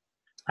 tomorrow.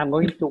 I'm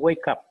going to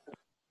wake up.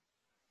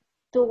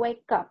 To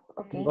wake up,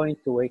 okay. I'm going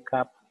to wake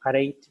up at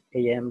 8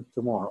 a.m.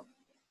 tomorrow.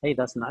 Hey,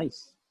 that's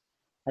nice.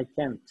 I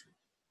can't.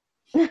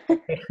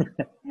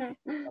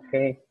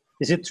 Okay.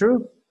 Is it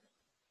true?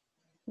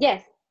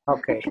 Yes.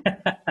 Okay.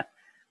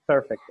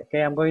 Perfect.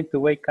 Okay, I'm going to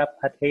wake up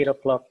at 8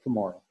 o'clock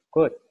tomorrow.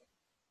 Good.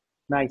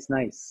 Nice,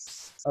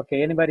 nice.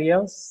 Okay, anybody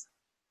else?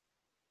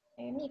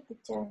 Me,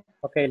 teacher.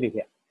 Okay,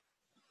 Lydia.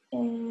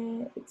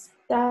 Is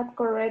that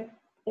correct?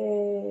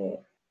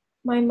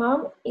 My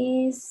mom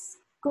is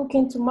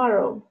cooking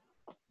tomorrow.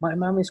 My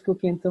mom is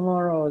cooking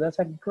tomorrow. That's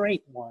a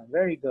great one.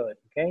 Very good.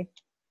 Okay.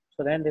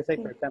 So then they say,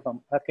 for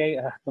example, okay,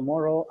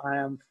 tomorrow I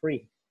am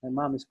free. My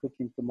mom is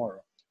cooking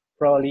tomorrow.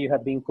 probably you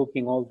have been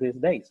cooking all these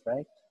days,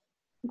 right?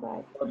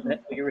 Right.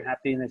 But you're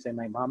happy and say,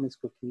 my mom is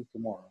cooking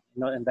tomorrow. You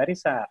know, and that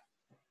is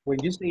when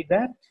you say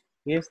that,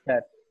 is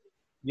that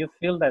you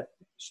feel that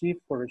she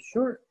for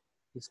sure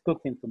is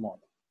cooking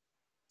tomorrow.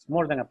 It's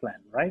more than a plan,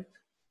 right?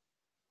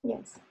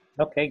 Yes.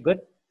 Okay, good.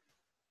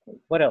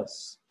 What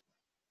else?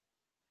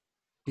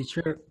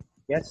 Teacher,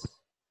 Yes.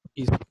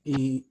 is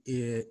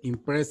in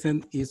present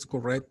is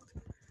correct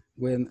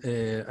when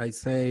I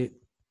say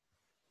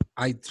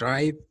I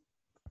drive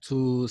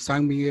to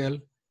San Miguel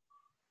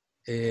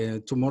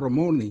tomorrow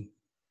morning.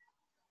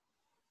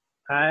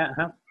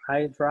 I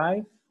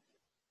drive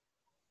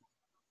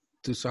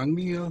to San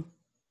Miguel.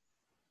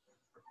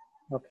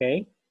 Okay.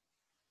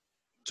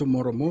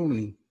 Tomorrow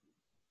morning.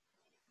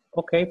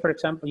 Okay, for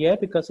example, yeah,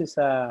 because it's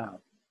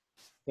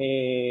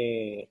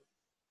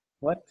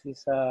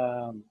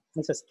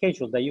it's a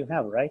schedule that you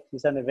have, right?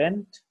 It's an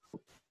event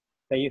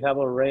that you have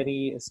already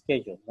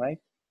scheduled, right?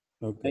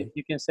 Okay.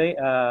 You can say,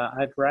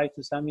 I drive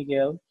to San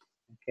Miguel,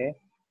 okay?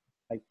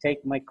 I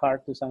take my car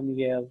to San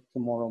Miguel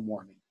tomorrow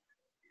morning.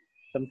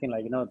 Something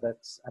like,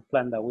 that's a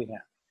plan that we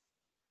have.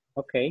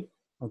 Okay.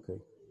 Okay.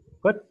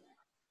 Good.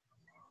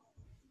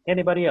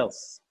 Anybody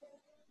else?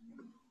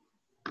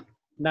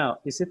 Now,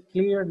 is it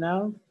clear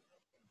now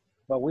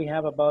what we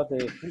have about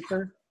the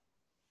future?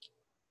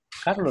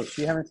 Carlos,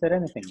 you haven't said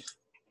anything.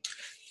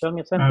 Tell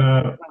me a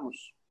sentence.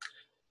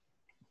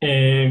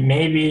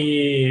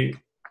 Maybe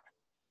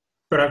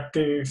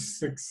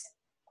practice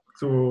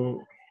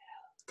to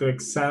the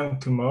exam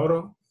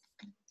tomorrow.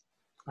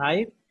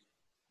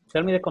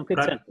 Tell me the complete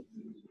sentence.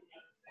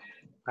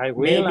 I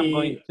will, Maybe, I'm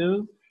going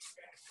to.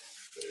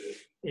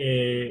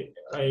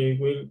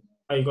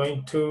 I'm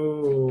going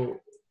to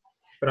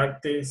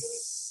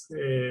practice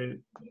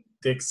the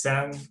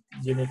exam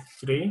unit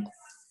 3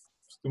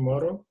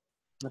 tomorrow.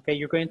 Okay,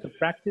 you're going to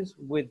practice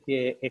with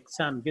the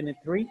exam unit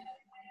 3,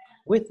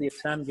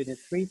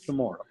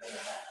 tomorrow.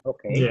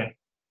 Okay. Yeah.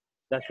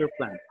 That's your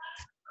plan.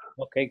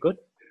 Okay, good.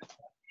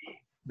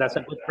 That's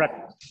a good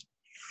practice.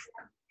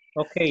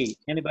 Okay,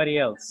 anybody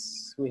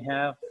else? We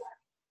have.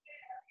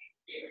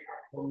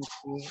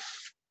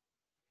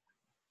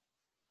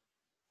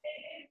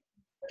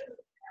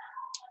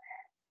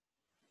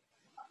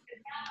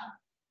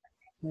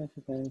 Yes,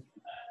 okay.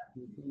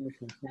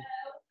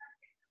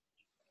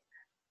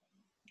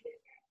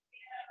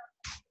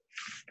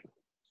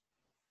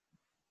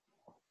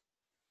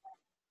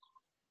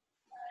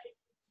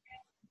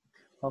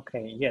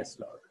 Okay, yes,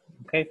 Lord.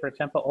 Okay, for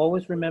example,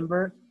 always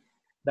remember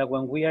that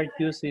when we are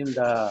using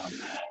especially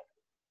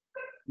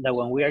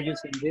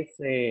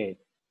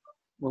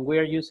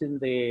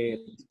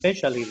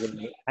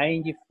the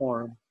ing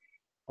form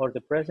or the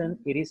present,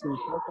 it is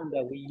important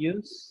that we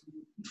use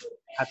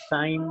a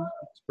time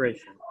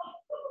expression.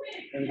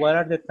 And what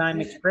are the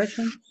time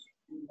expressions?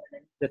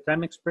 The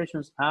time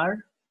expressions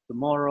are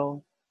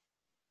tomorrow,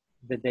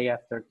 the day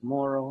after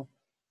tomorrow.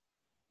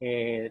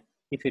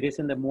 If it is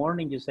in the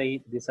morning, you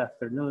say this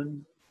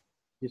afternoon,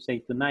 you say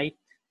tonight.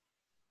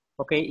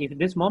 Okay, if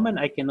this moment,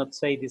 I cannot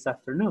say this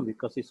afternoon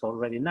because it's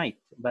already night,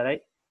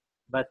 but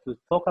to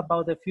talk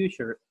about the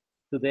future,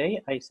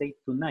 today I say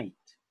tonight,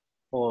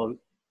 or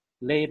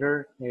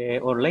later,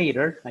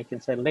 I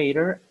can say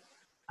later,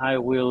 I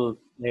will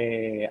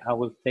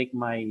take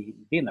my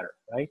dinner,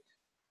 right?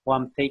 Or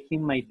I'm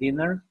taking my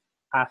dinner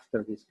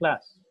after this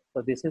class.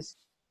 So this is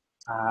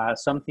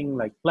something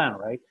like plan,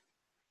 right?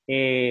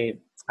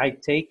 I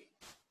take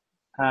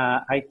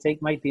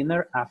my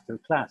dinner after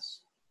class.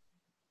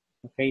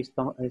 Okay,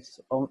 it's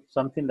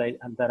something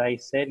that I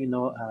said, in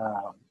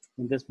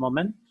this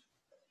moment,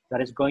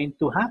 that is going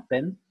to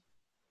happen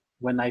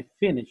when I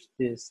finish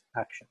this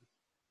action.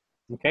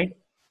 Okay,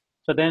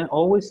 so then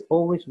always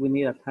we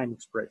need a time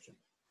expression.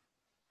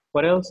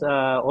 What else?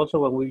 Also,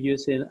 when we're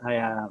using, I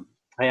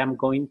am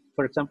going.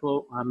 For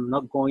example, I'm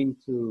not going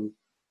to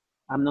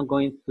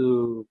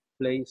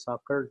play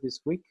soccer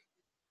this week.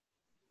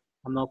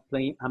 I'm not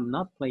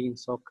playing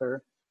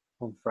soccer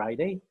on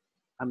Friday.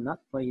 I'm not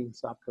playing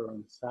soccer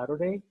on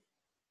Saturday.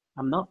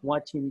 I'm not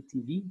watching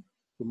TV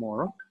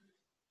tomorrow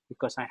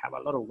because I have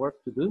a lot of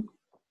work to do.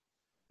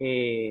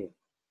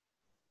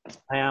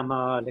 I am,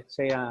 let's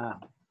say, I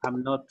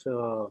am not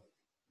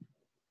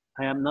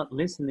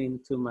listening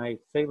to my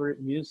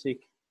favorite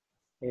music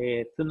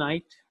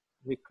tonight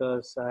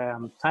because I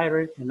am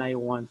tired and I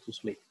want to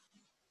sleep.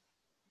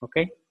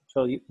 Okay,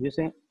 so you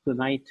say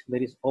tonight,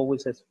 there is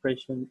always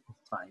expression of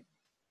time.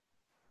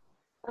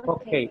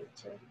 Okay,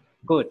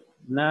 good.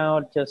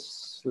 Now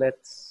just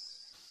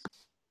let's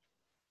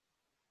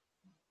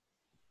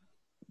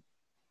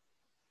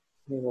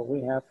see what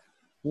we have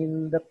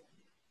in the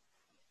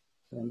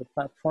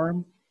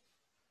platform.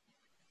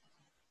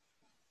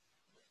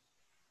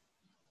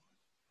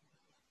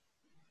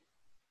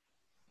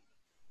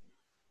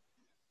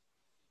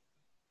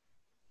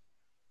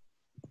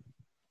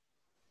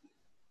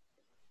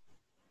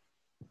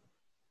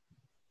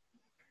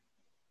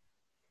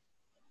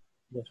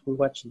 Yes, we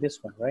watch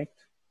this one, right?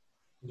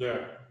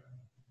 Yeah.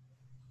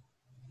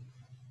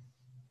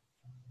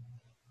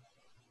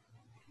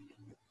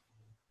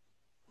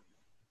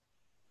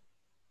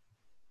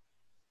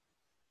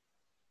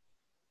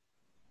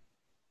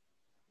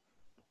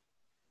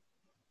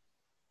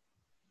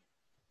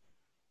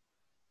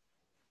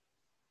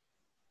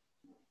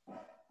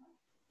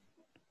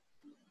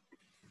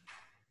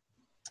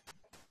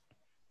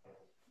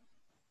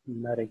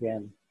 Not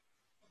again.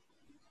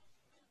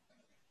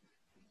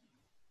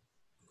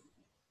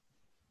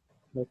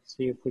 Let's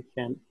see if we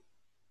can.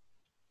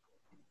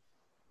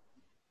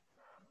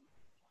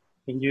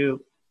 Can you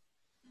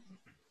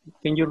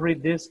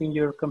read this in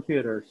your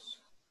computers?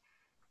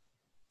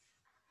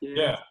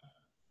 Yeah.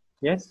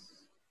 Yes?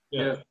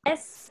 Yeah.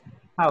 Yes.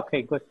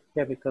 Okay, good.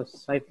 Yeah,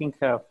 because I think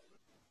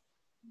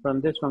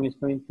from this one it's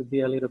going to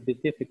be a little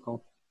bit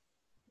difficult,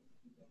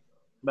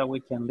 but we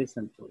can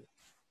listen to it.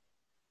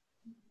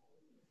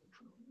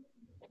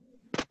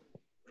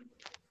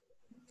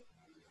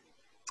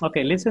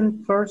 Okay,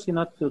 listen first, to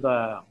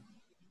the,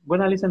 we're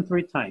gonna listen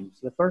 3 times.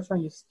 The first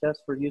one is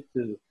just for you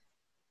to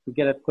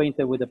get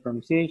acquainted with the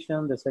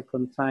pronunciation. The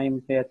second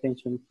time, pay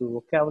attention to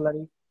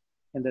vocabulary.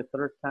 And the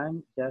third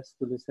time, just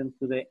to listen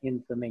to the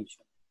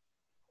intonation.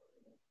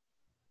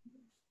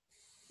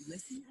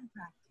 Listen and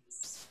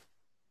practice.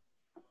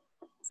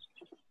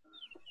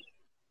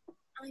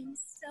 I'm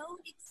so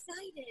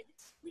excited.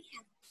 We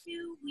have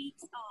 2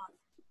 weeks off.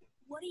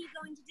 What are you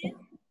going to do?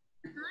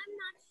 I'm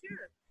not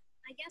sure.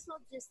 I guess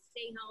I'll just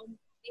stay home.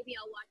 Maybe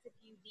I'll watch a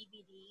few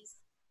DVDs.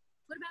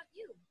 What about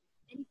you?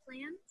 Any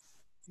plans?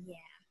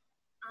 Yeah,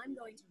 I'm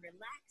going to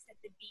relax at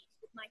the beach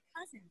with my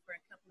cousin for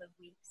a couple of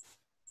weeks.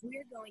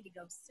 We're going to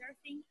go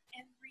surfing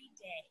every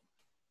day.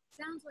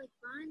 Sounds like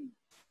fun.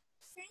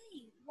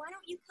 Say, why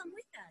don't you come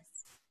with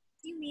us?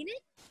 Do you mean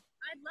it?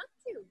 I'd love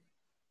to.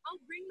 I'll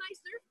bring my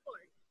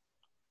surfboard.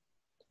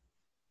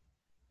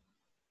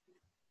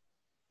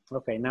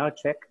 Okay, now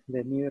check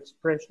the new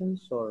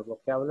expressions or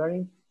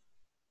vocabulary.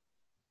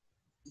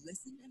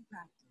 Listen and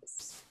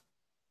practice.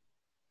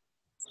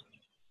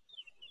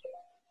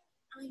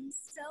 I'm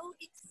so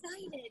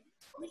excited.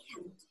 We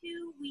have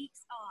 2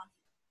 weeks off.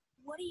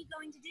 What are you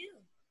going to do?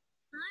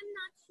 I'm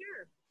not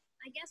sure.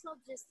 I guess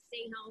I'll just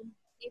stay home.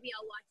 Maybe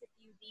I'll watch a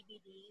few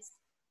DVDs.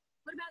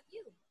 What about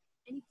you?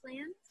 Any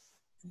plans?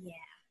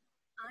 Yeah,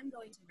 I'm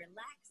going to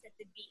relax at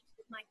the beach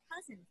with my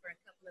cousin for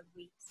a couple of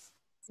weeks.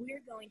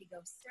 We're going to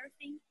go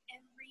surfing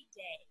every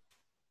day.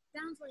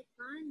 Sounds like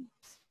fun.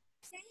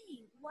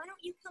 Say, why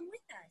don't you come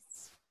with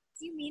us?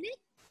 Do you mean it?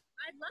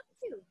 I'd love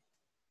to.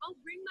 I'll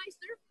bring my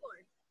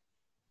surfboard.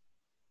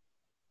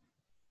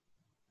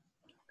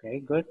 Okay,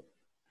 good.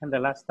 And the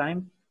last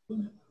time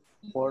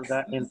for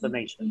the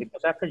intonation,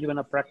 because after you're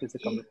gonna practice the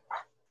conversation.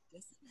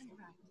 Listen and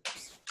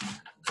practice.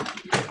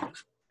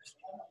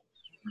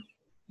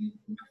 I'm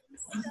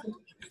so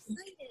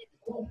excited.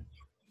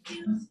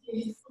 2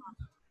 weeks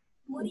off.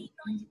 What are you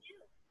going to do?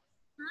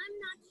 I'm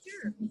not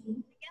sure.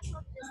 I guess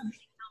I'll just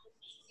stay home.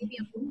 Maybe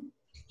I'll.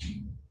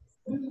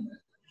 Any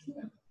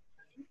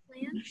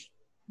plans?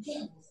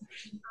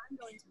 I'm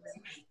going to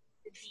relax at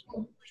the beach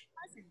with my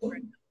cousin for a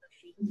couple of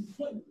weeks.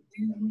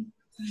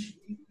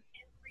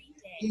 Every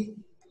day.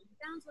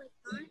 Sounds like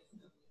fun.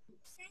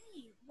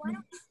 Say, why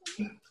don't you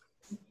come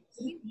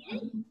in? You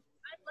get it?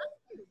 I'd love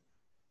to.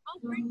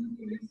 I'll bring my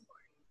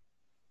surfboard.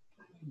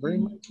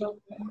 Bring myself.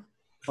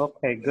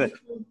 Okay, good.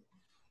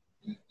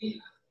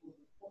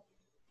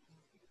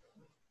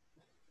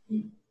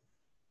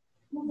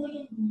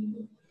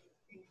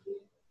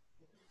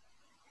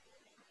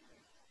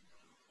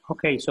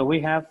 Okay, so we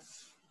have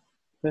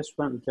this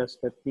one. Just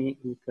let me,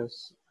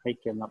 because I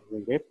cannot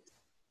read it.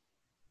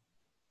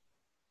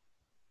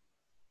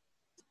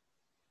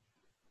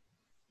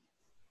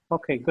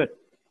 Okay, good.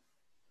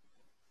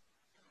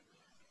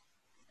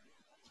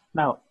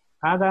 Now,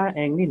 Ada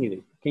and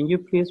Ninive, can you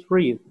please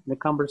read the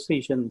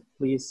conversation,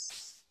 please?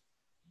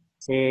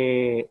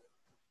 Who's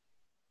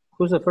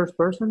the first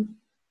person?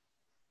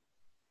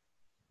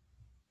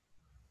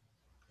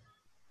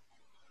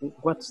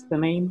 What's the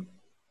name?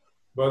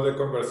 But the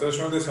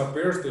conversation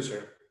disappears,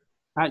 teacher.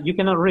 You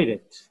cannot read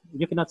it.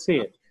 You cannot see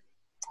it.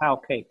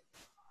 Okay.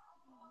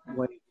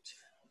 Wait.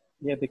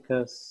 Yeah,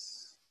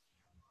 because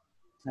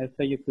I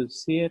thought you could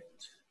see it.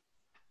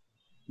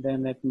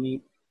 Then let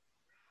me.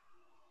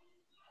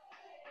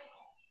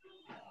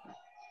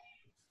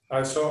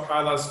 I saw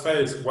Ada's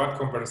face. What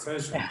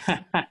conversation?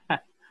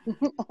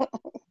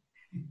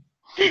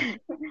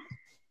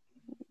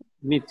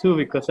 Me too,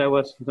 because I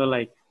was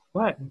like,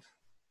 what?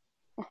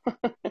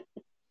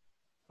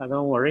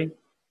 Don't worry.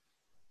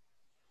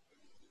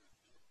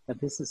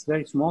 But this is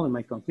very small in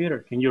my computer.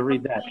 Can you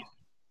read that?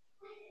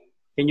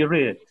 Can you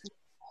read it?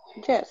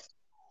 Yes.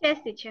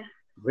 Yes, teacher.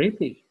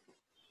 Really?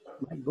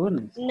 My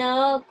goodness.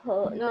 No,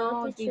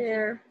 no,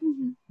 teacher.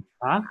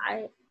 Huh?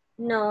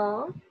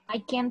 No. I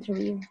can't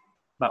read.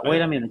 But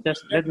wait a minute.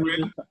 Just let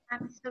me.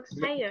 I'm so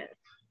tired.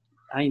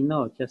 I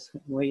know. Just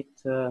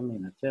wait a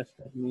minute. Just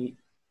let me.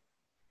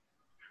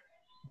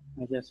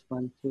 I just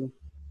want to.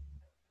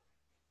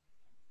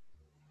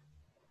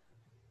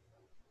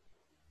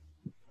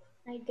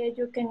 I guess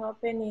you can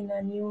open in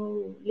a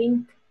new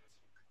link.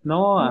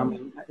 No, I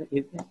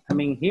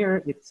mean,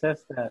 here it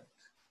says that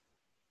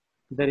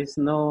there is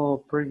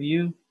no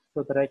preview,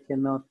 so that I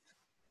cannot.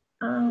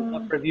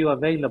 No preview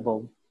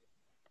available.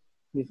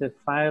 This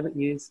file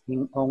is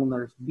in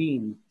owner's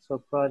bin, so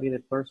probably the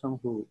person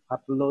who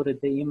uploaded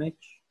the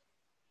image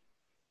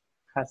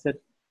has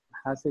it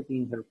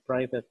in her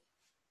private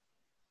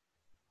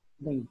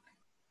link.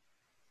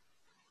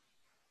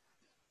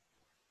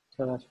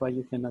 So that's why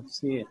you cannot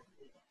see it.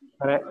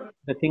 But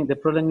the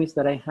problem is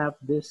that I have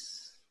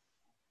this.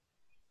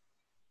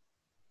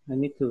 I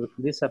need to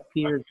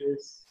disappear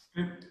this.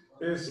 It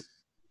is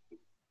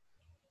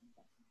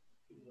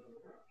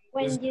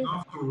When you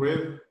enough to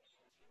read.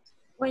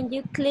 when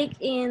you click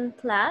in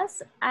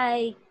class,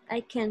 I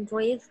can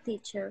read,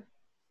 teacher.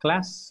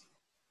 Class?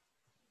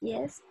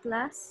 Yes,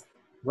 class.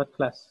 What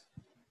class?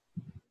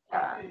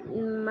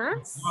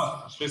 Más.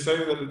 Plus. She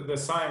said the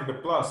sign, the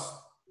plus.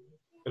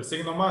 El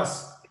signo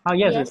más. Oh,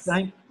 yes, Yes. it's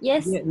time.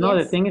 Yes, Yeah, no,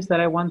 the yes. thing is that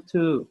I want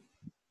to,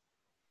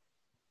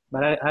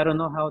 but I don't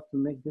know how to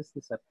make this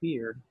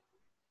disappear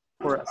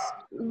for us.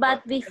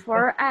 But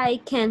before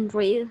I can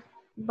read,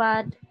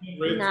 but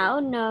Read. now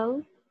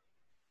no.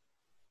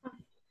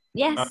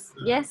 Yes,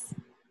 yes.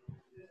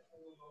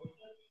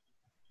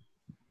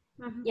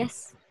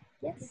 Yes,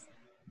 yes.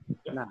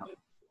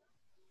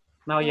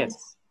 Now,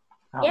 yes.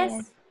 Now.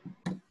 Yes.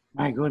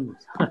 My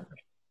goodness.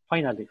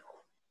 Finally.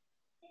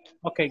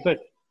 Okay, good.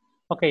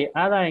 Okay,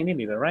 Ada and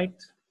Ninive, right?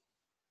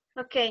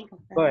 Okay.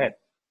 Go ahead.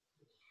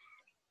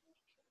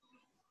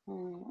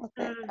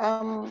 Okay.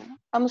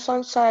 I'm so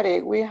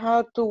excited. We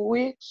have 2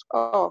 weeks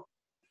off.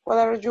 What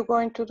are you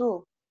going to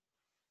do?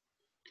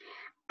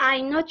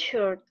 I'm not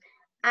sure.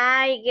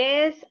 I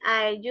guess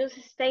I just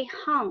stay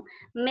home.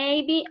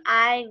 Maybe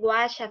I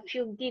watch a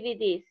few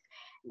DVDs.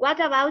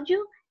 What about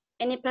you?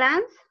 Any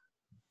plans?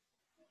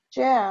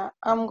 Yeah,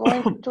 I'm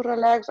going to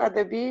relax at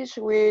the beach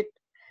with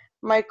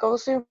my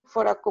cousin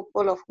for a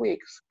couple of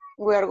weeks.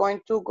 We are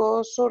going to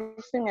go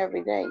surfing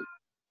every day.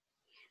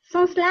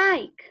 Sounds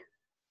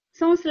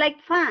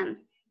like fun.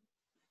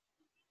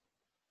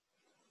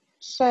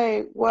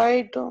 Say,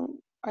 why don't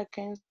I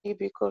can't see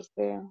because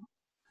the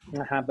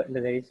But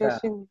there is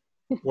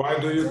Why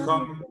do you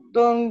come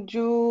don't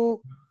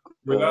you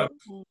with us?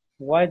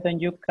 Why don't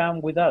you come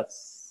with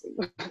us?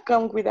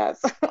 come with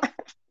us?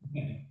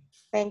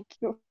 Thank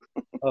you.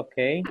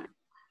 Okay.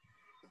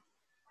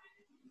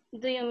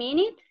 Do you mean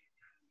it?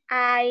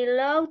 I'd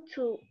love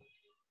to.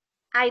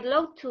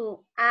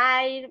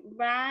 I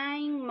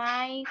bring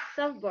my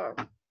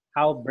surfboard.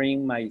 I'll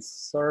bring my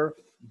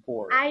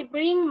surfboard. I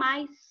bring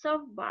my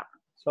surfboard.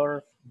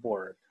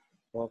 Surfboard.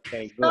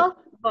 Okay, good.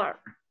 Surfboard.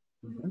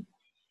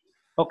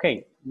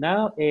 Okay,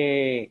 now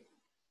 2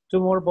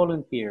 more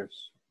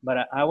volunteers.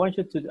 But I want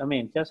you to, I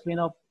mean, just, you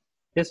know,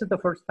 this is the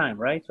first time,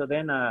 right? So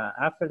then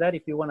after that,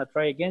 if you want to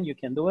try again, you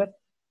can do it.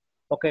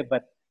 Okay,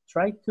 but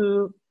try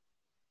to,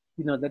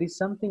 you know, there is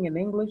something in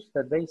English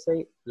that they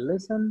say,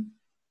 listen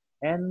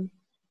and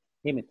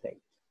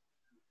imitate.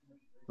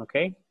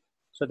 Okay,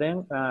 so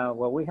then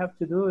what we have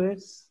to do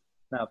is,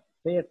 now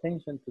pay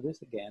attention to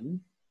this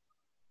again.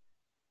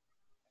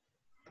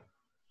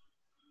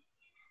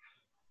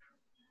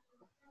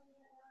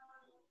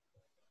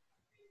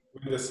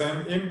 With the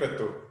same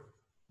impetu.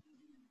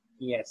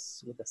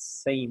 Yes, with the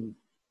same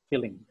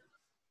feeling.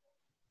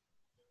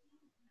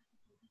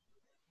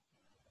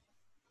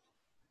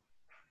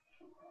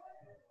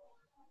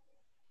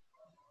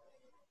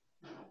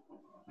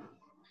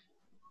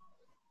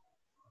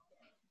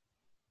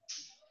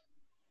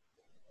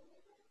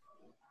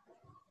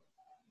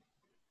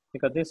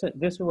 Because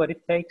this is what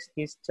it takes,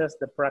 is just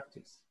the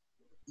practice.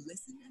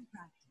 Listen and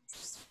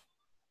practice.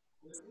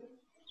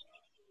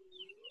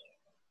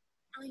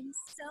 I'm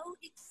so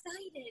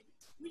excited.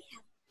 We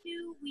have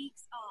 2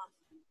 weeks off.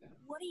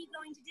 What are you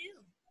going to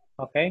do?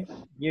 Okay,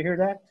 you hear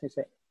that? You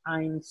say,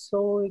 I'm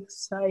so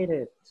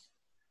excited.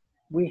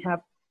 We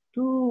have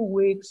 2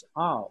 weeks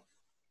off,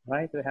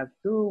 right? We have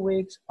 2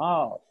 weeks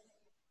off.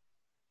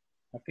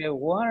 Okay,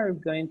 what are we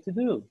going to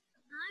do?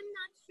 I'm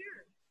not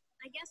sure.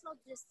 I guess I'll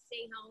just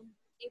stay home.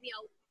 Maybe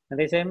I'll... And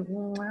they say,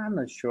 I'm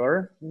not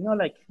sure. You know,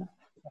 like,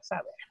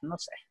 no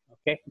sé,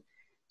 okay?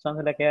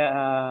 Something like,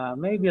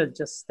 maybe I'll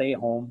just stay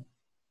home,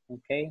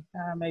 okay?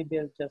 Maybe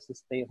I'll just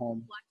stay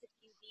home.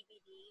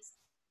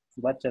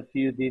 Watch a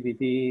few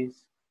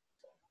DVDs,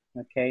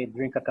 okay?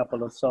 Drink a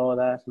couple of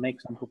sodas, make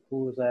some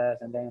pupusas,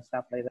 and then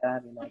stuff like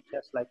that, you know,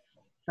 just like,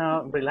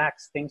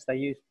 relax things that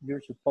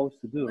you're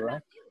supposed to do,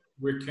 right?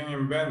 We can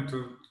invent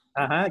to...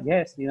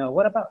 Yes, you know,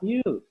 what about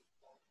you?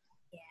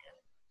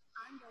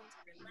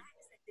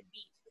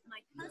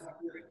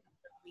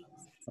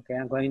 Okay,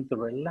 I'm going to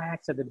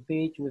relax at the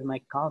beach with my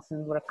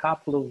cousin for a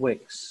couple of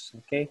weeks.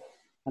 Okay,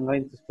 I'm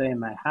going to stay in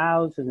my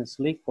house and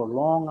sleep for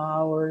long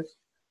hours,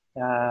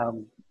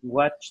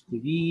 watch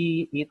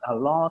TV, eat a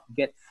lot,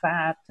 get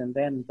fat, and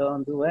then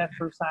don't do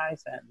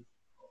exercise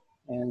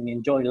and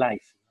enjoy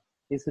life.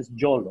 This is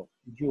YOLO.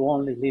 You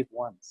only live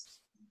once,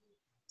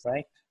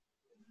 right?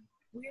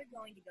 We're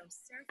going to go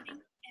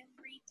surfing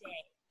every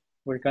day.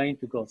 We're going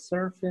to go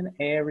surfing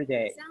every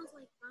day. Sounds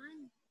like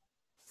fun.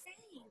 Say,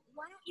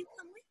 why don't you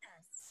come with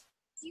us?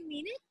 Do you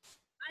mean it?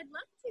 I'd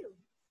love to.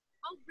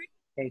 I'll bring...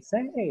 Hey,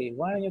 say,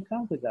 why don't you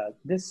come with us?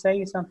 This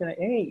says something like,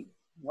 hey,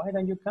 why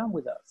don't you come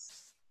with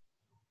us?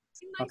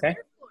 Okay.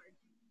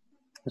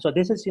 So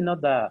this is, you know,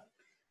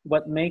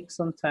 what makes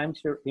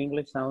sometimes your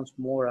English sounds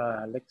more,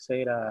 let's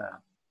say,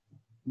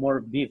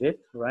 more vivid,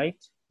 right?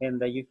 and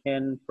that you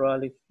can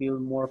probably feel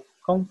more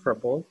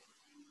comfortable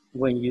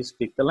when you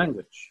speak the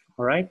language,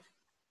 all right?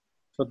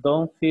 So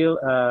don't feel,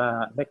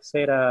 let's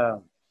say,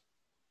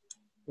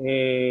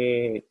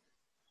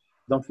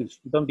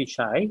 don't be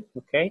shy,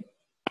 okay?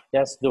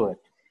 Just do it.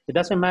 It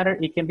doesn't matter,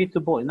 it can be two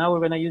boys. Now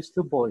we're gonna use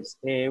two boys.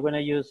 We're gonna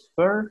use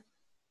Fer,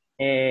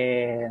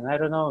 and I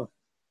don't know,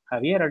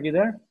 Javier, are you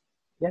there?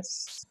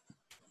 Yes.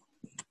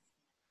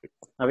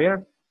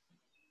 Javier?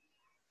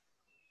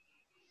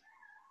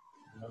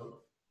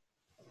 No.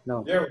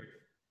 No. Yeah.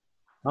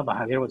 No, but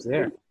Javier was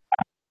there.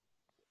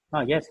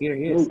 Oh, yes, here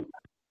he is.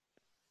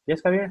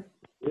 Yes, Javier?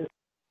 Yes.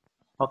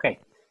 Okay.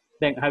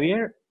 Then,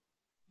 Javier,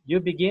 you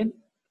begin,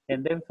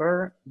 and then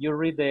Fer, you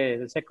read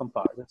the second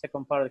part of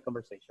the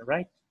conversation,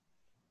 right?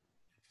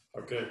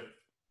 Okay.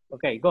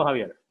 Okay, go,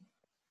 Javier.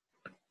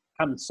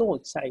 I'm so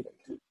excited.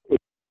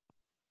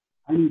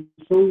 I'm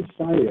so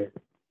excited.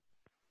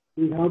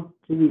 We have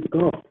to wake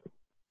up.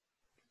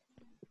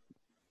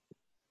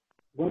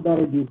 What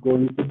are you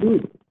going to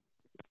do?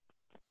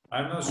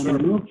 I'm not sure.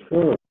 I'm not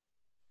sure.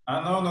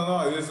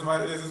 No. This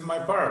is my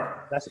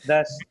part.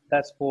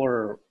 That's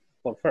for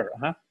Fer,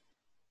 huh?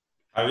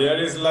 Javier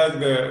is like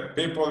the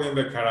people in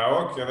the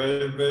karaoke.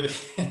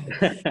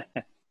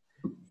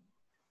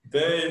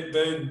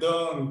 They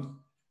don't.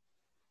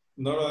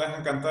 No lo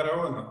dejan cantar a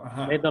uno.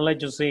 Ajá. They don't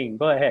let you sing.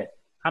 Go ahead.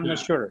 I'm not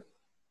sure.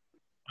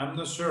 I'm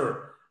not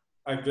sure.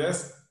 I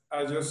guess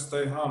I just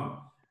stay home.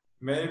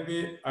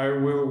 Maybe I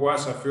will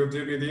watch a few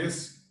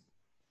DVDs.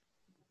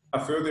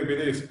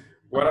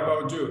 What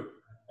about you?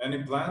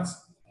 Any plans?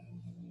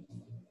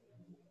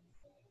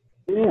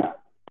 Yeah.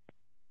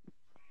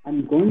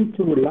 I'm going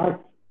to relax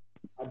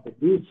at the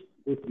beach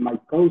with my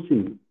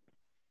cousin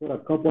for a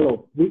couple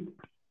of weeks.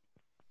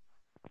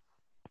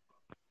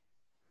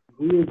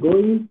 We're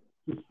going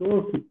to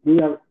surf.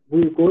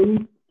 We're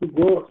going to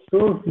go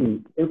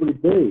surfing every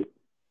day.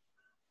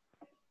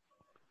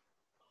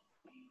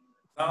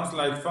 Sounds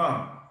like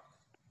fun.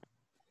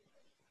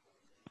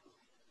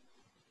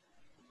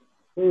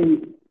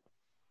 Hey,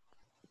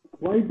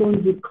 why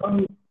don't you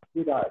come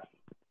with us?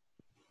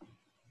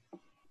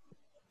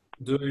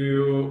 Do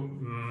you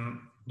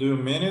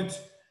mean it?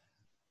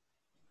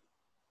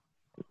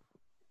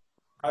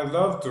 I'd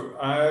love to.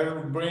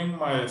 I'll bring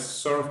my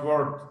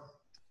surfboard.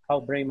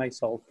 I'll bring my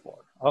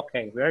surfboard.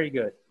 Okay, very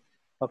good.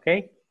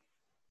 Okay,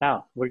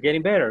 now we're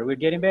getting better. We're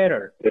getting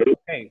better.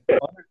 Okay,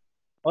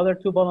 other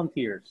two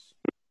volunteers.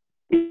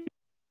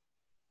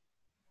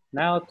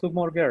 Now two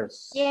more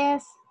girls.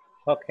 Yes.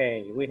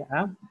 Okay, we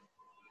have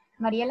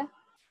Mariela.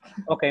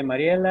 Okay,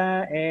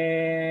 Mariela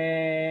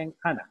and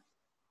Ana.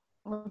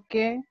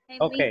 Okay.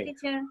 Okay.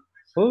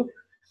 Who?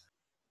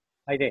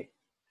 Aide.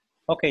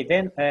 Okay,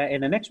 then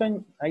in the next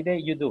one, Aide,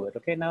 you do it.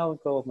 Okay, now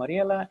go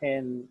Mariela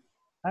and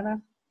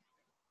Ana.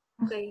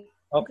 Okay.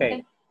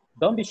 Okay.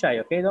 Don't be shy,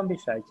 okay? Don't be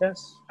shy.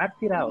 Just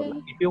act it out. Okay.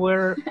 Like if you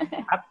were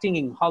acting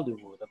in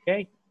Hollywood,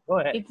 okay? Go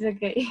ahead. It's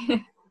okay.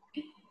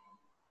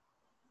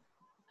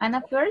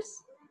 Anna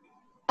first?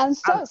 I'm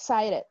so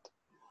excited.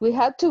 We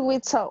have 2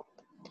 weeks off.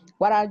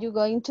 What are you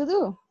going to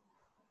do?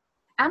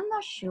 I'm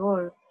not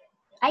sure.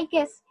 I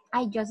guess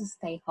I just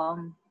stay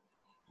home.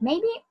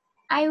 Maybe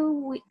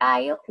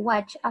I'll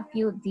watch a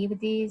few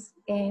DVDs.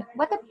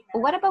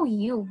 What about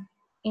you?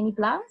 Any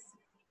plans?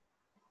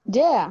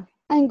 Yeah,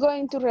 I'm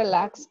going to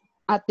relax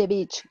at the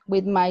beach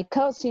with my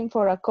cousin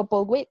for a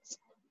couple weeks.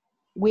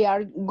 We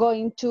are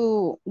going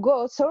to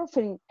go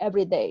surfing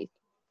every day.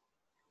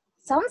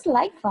 Sounds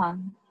like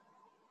fun.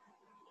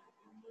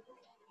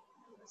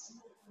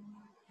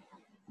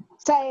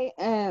 Say,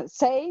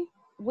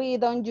 why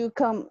don't you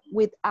come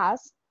with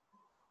us?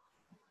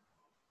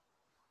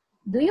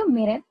 Do you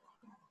mean it?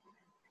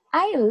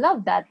 I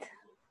love that.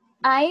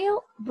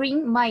 I'll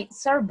bring my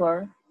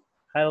surfboard.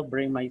 I'll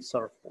bring my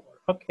surfboard.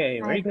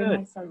 Okay, very I'll bring good.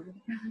 my surfboard.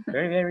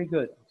 Very, very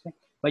good. Okay.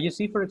 But you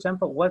see, for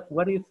example, what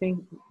do you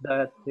think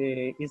that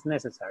is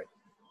necessary?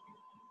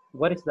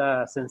 What is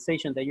the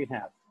sensation that you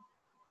have?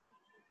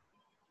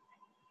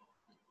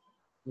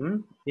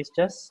 It's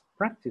just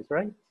practice,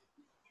 right?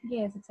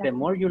 Yes, exactly. The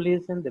more you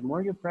listen, the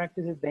more you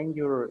practice it, then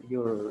your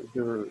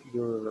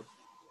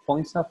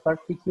points of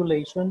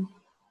articulation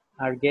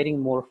are getting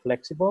more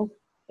flexible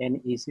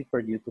and easy for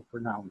you to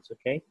pronounce,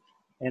 okay,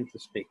 and to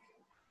speak.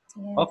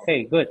 Yes.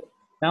 Okay, good.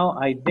 Now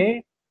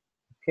Aide,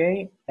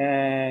 okay,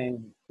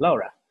 and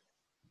Laura.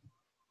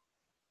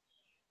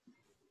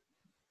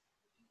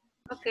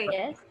 Okay.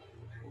 Yes.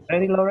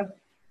 Ready, Laura?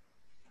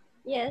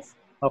 Yes.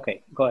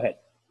 Okay, go ahead.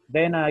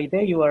 Then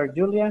Aide, you are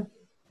Julia,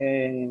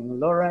 and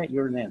Laura,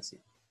 you're Nancy.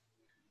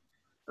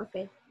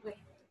 Okay.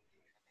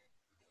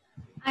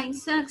 I'm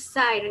so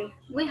excited.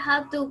 We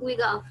have 2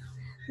 weeks off.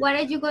 What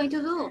are you going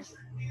to do?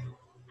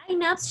 I'm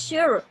not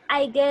sure.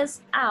 I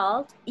guess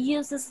I'll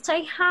just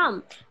stay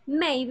home.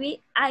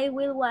 Maybe I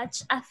will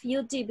watch a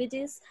few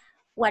DVDs.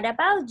 What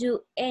about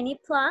you? Any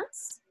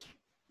plans?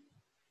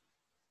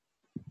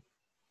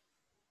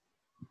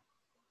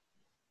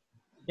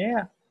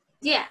 Yeah.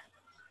 Yeah.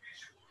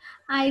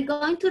 I'm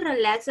going to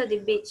relax at the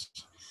beach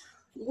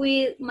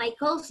with my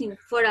cousin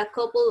for a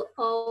couple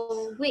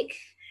of weeks.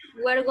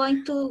 we're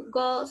going to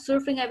go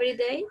surfing every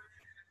day.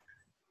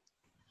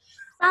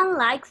 Sound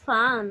like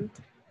fun.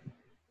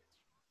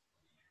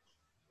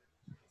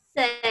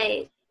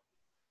 Say,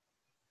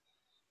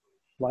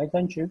 Why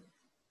don't you?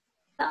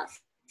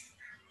 us.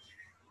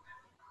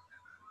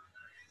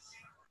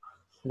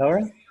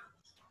 Laura?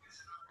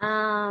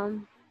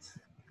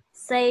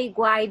 Say,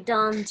 why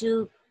don't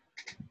you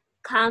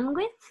come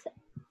with?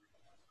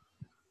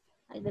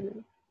 I don't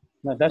know.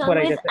 No, that's Come what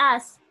I with just said.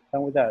 us.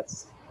 Come with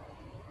us.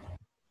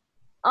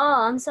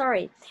 Oh, I'm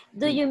sorry.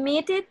 Do you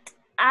meet it?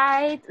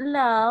 I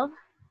love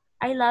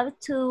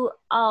to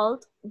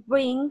out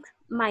bring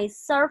my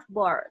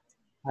surfboard.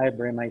 I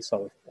bring my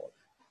surfboard.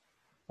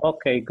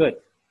 Okay, good.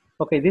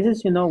 Okay, this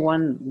is, you know,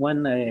 one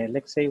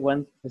let's say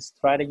one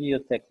strategy or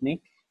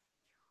technique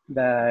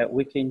that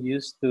we can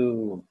use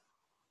to,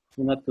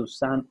 you know, to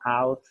sound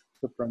out,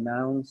 to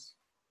pronounce,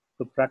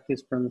 to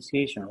practice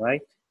pronunciation,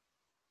 right?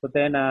 So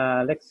then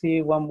let's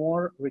see one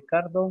more,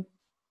 Ricardo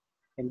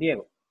and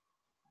Diego.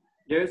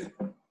 Yes.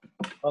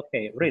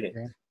 Okay, read it.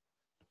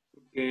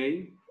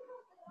 Okay.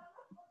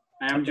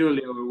 I am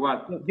Julia, or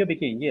what? You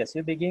begin, yes,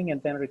 you begin,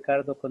 and then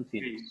Ricardo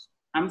continues.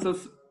 Okay.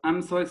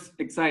 I'm so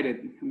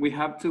excited. We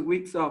have 2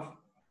 weeks off.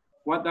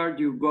 What are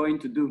you going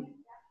to do?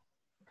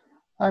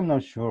 I'm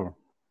not sure.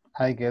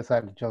 I guess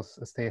I'll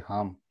just stay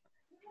home.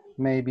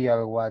 Maybe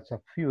I'll watch a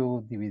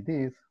few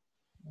DVDs.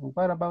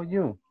 What about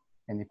you?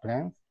 Any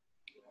plans?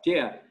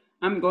 Yeah,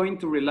 I'm going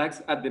to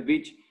relax at the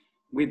beach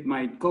with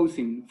my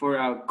cousin for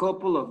a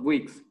couple of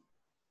weeks.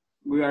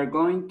 We are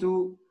going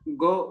to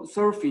go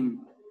surfing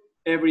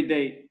every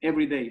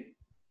day.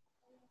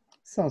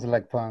 Sounds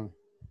like fun.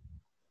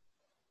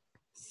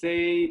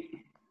 Say,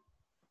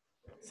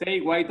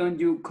 why don't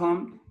you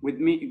come with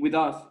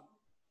us?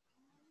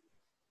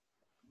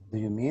 Do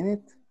you mean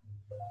it?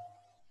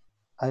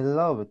 I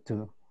love it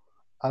too.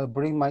 I'll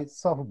bring my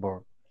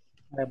surfboard.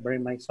 I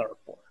bring my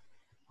surfboard.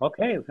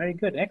 Okay, very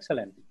good,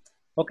 excellent.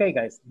 Okay,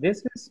 guys,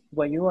 this is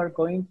what you are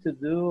going to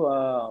do.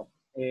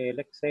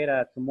 Let's say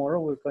that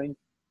tomorrow we're going.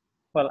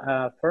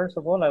 Well, first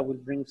of all, I will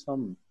bring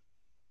some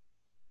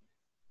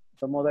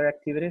other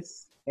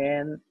activities,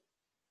 and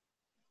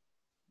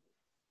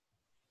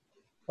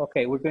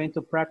okay, we're going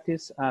to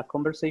practice a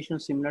conversation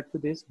similar to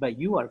this, but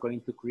you are going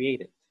to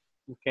create it.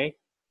 Okay.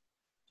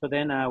 So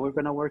then we're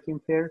going to work in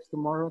pairs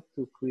tomorrow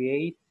to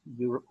create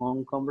your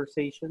own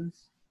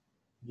conversations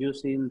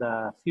using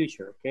the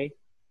future, okay?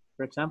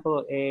 For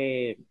example,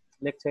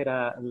 let's say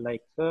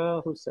like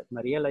who said,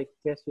 Maria, like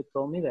guess you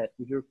told me that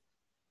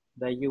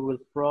you will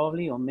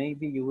probably, or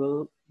maybe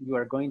you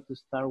are going to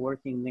start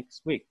working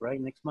next week, right?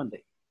 Next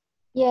Monday.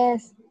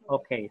 Yes.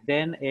 Okay,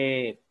 then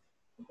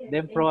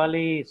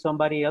probably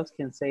somebody else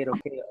can say,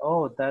 okay,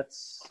 oh, that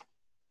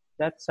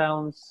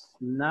sounds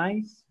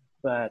nice,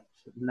 but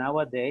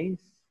nowadays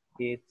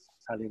it's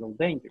a little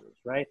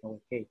dangerous, right?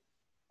 Okay,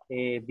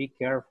 be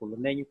careful.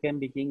 And then you can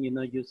begin, you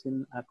know,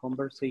 using a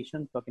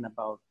conversation talking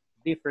about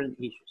different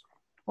issues,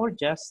 or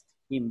just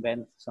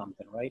invent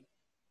something, right?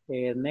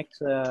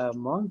 Next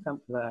month,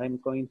 I'm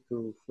going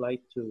to fly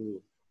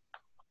to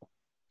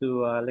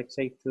let's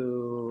say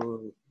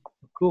to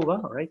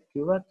Cuba, right?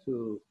 Cuba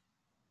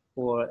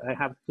I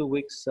have 2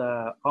 weeks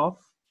off,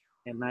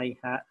 and I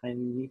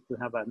need to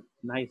have a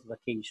nice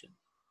vacation.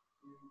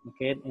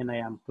 Okay, and I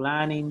am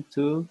planning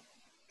to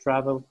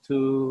travel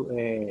to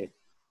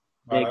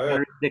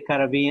the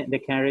Caribbean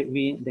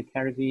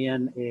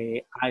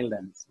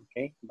islands.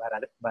 Okay,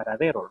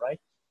 Varadero, right?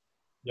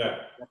 Yeah.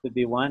 That would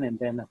be one, and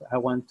then I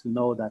want to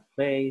know that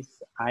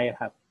place. I've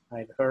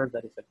heard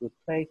that it's a good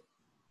place.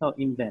 So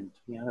invent,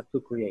 you have to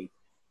create.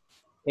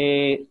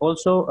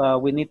 Also,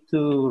 we need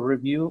to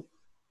review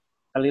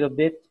a little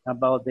bit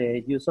about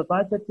the use of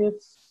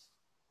adjectives.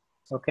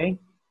 Okay,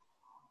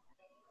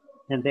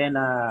 and then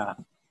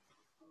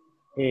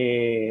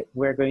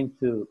we're going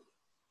to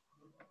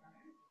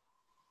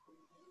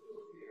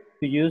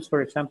use,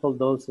 for example,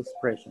 those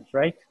expressions,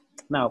 right?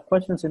 Now,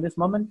 questions in this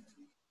moment?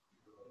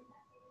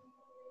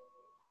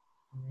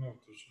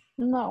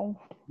 No.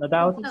 No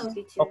doubt? No,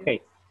 teacher.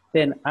 Okay,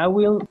 then I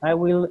will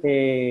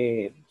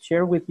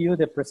share with you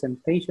the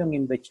presentation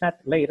in the chat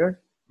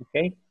later,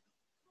 okay?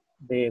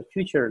 The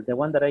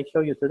one that I show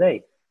you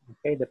today,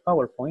 okay, the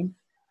PowerPoint.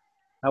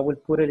 I will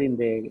put it in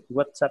the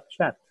WhatsApp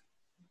chat,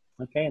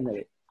 okay,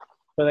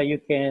 so that you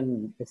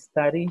can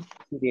study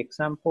the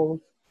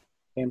examples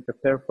and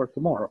prepare for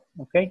tomorrow,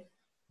 okay?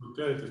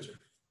 Okay, teacher.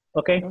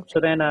 Okay, so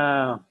then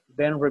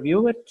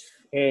review it,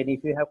 and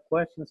if you have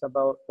questions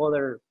about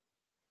other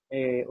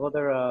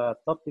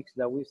topics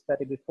that we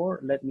studied before,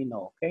 let me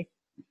know, okay?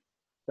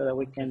 So that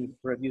we can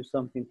review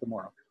something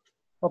tomorrow.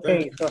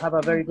 Okay, so have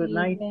a very good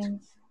night.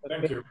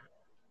 Thank you.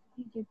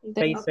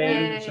 Stay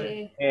Okay.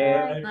 safe.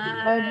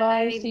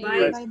 Bye-bye. See you.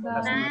 Bye.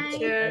 Bye,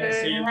 teacher.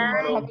 See you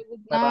tomorrow. Have a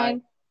good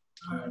Bye-bye.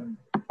 night.